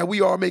start seeing that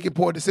we are making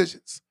poor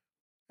decisions.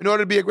 In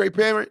order to be a great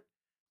parent,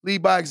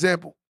 lead by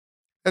example.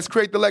 Let's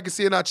create the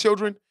legacy in our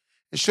children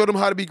and show them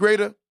how to be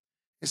greater,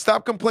 and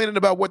stop complaining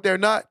about what they're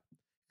not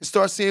and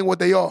start seeing what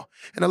they are.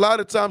 And a lot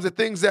of times the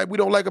things that we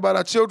don't like about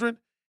our children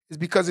is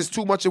because it's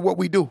too much of what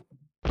we do.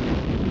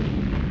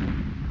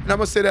 And I'm going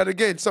to say that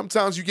again.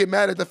 Sometimes you get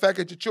mad at the fact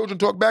that your children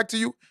talk back to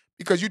you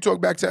because you talk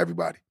back to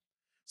everybody.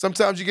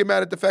 Sometimes you get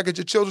mad at the fact that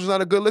your children's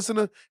not a good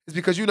listener. It's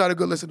because you're not a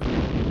good listener.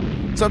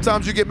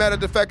 Sometimes you get mad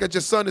at the fact that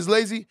your son is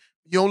lazy.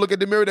 You don't look at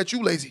the mirror that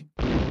you lazy.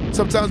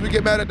 Sometimes we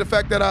get mad at the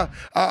fact that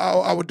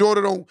our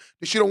daughter don't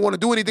want to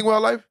do anything with her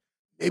life.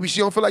 Maybe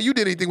she don't feel like you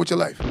did anything with your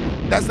life.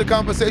 That's the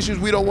conversations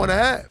we don't want to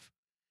have.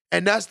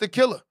 And that's the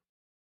killer.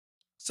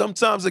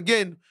 Sometimes,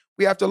 again,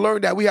 we have to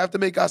learn that we have to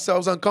make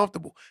ourselves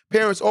uncomfortable.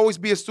 Parents, always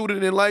be a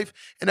student in life.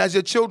 And as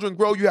your children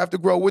grow, you have to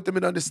grow with them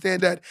and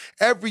understand that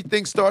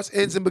everything starts,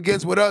 ends, and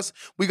begins with us.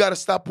 We got to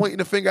stop pointing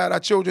the finger at our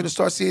children and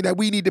start seeing that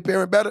we need to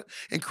parent better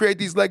and create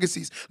these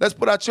legacies. Let's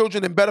put our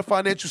children in better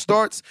financial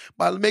starts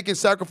by making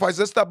sacrifices.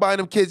 Let's stop buying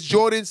them kids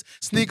Jordans,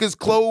 sneakers,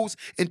 clothes,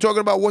 and talking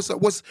about what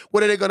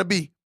are they going to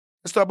be.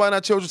 Let's start buying our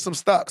children some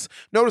stocks.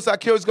 Notice our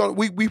kids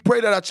we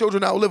pray that our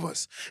children outlive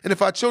us. And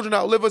if our children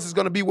outlive us, it's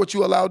going to be what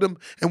you allow them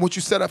and what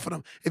you set up for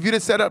them. If you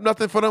didn't set up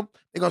nothing for them,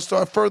 they're going to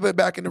start further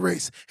back in the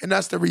race. And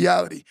that's the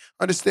reality.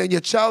 Understand, your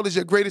child is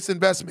your greatest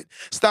investment.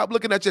 Stop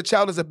looking at your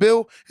child as a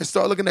bill and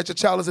start looking at your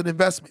child as an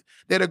investment.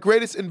 They're the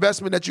greatest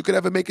investment that you could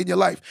ever make in your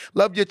life.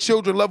 Love your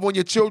children, love on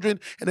your children.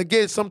 And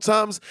again,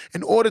 sometimes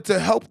in order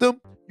to help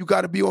them, you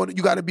got to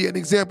be an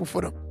example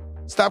for them.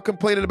 Stop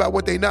complaining about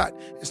what they're not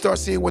and start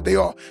seeing what they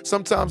are.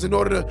 Sometimes in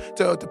order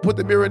to put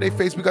the mirror in their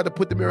face, we got to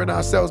put the mirror in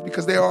ourselves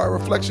because they are a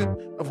reflection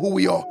of who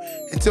we are.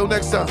 Until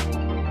next time,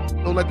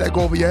 don't let that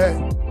go over your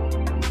head.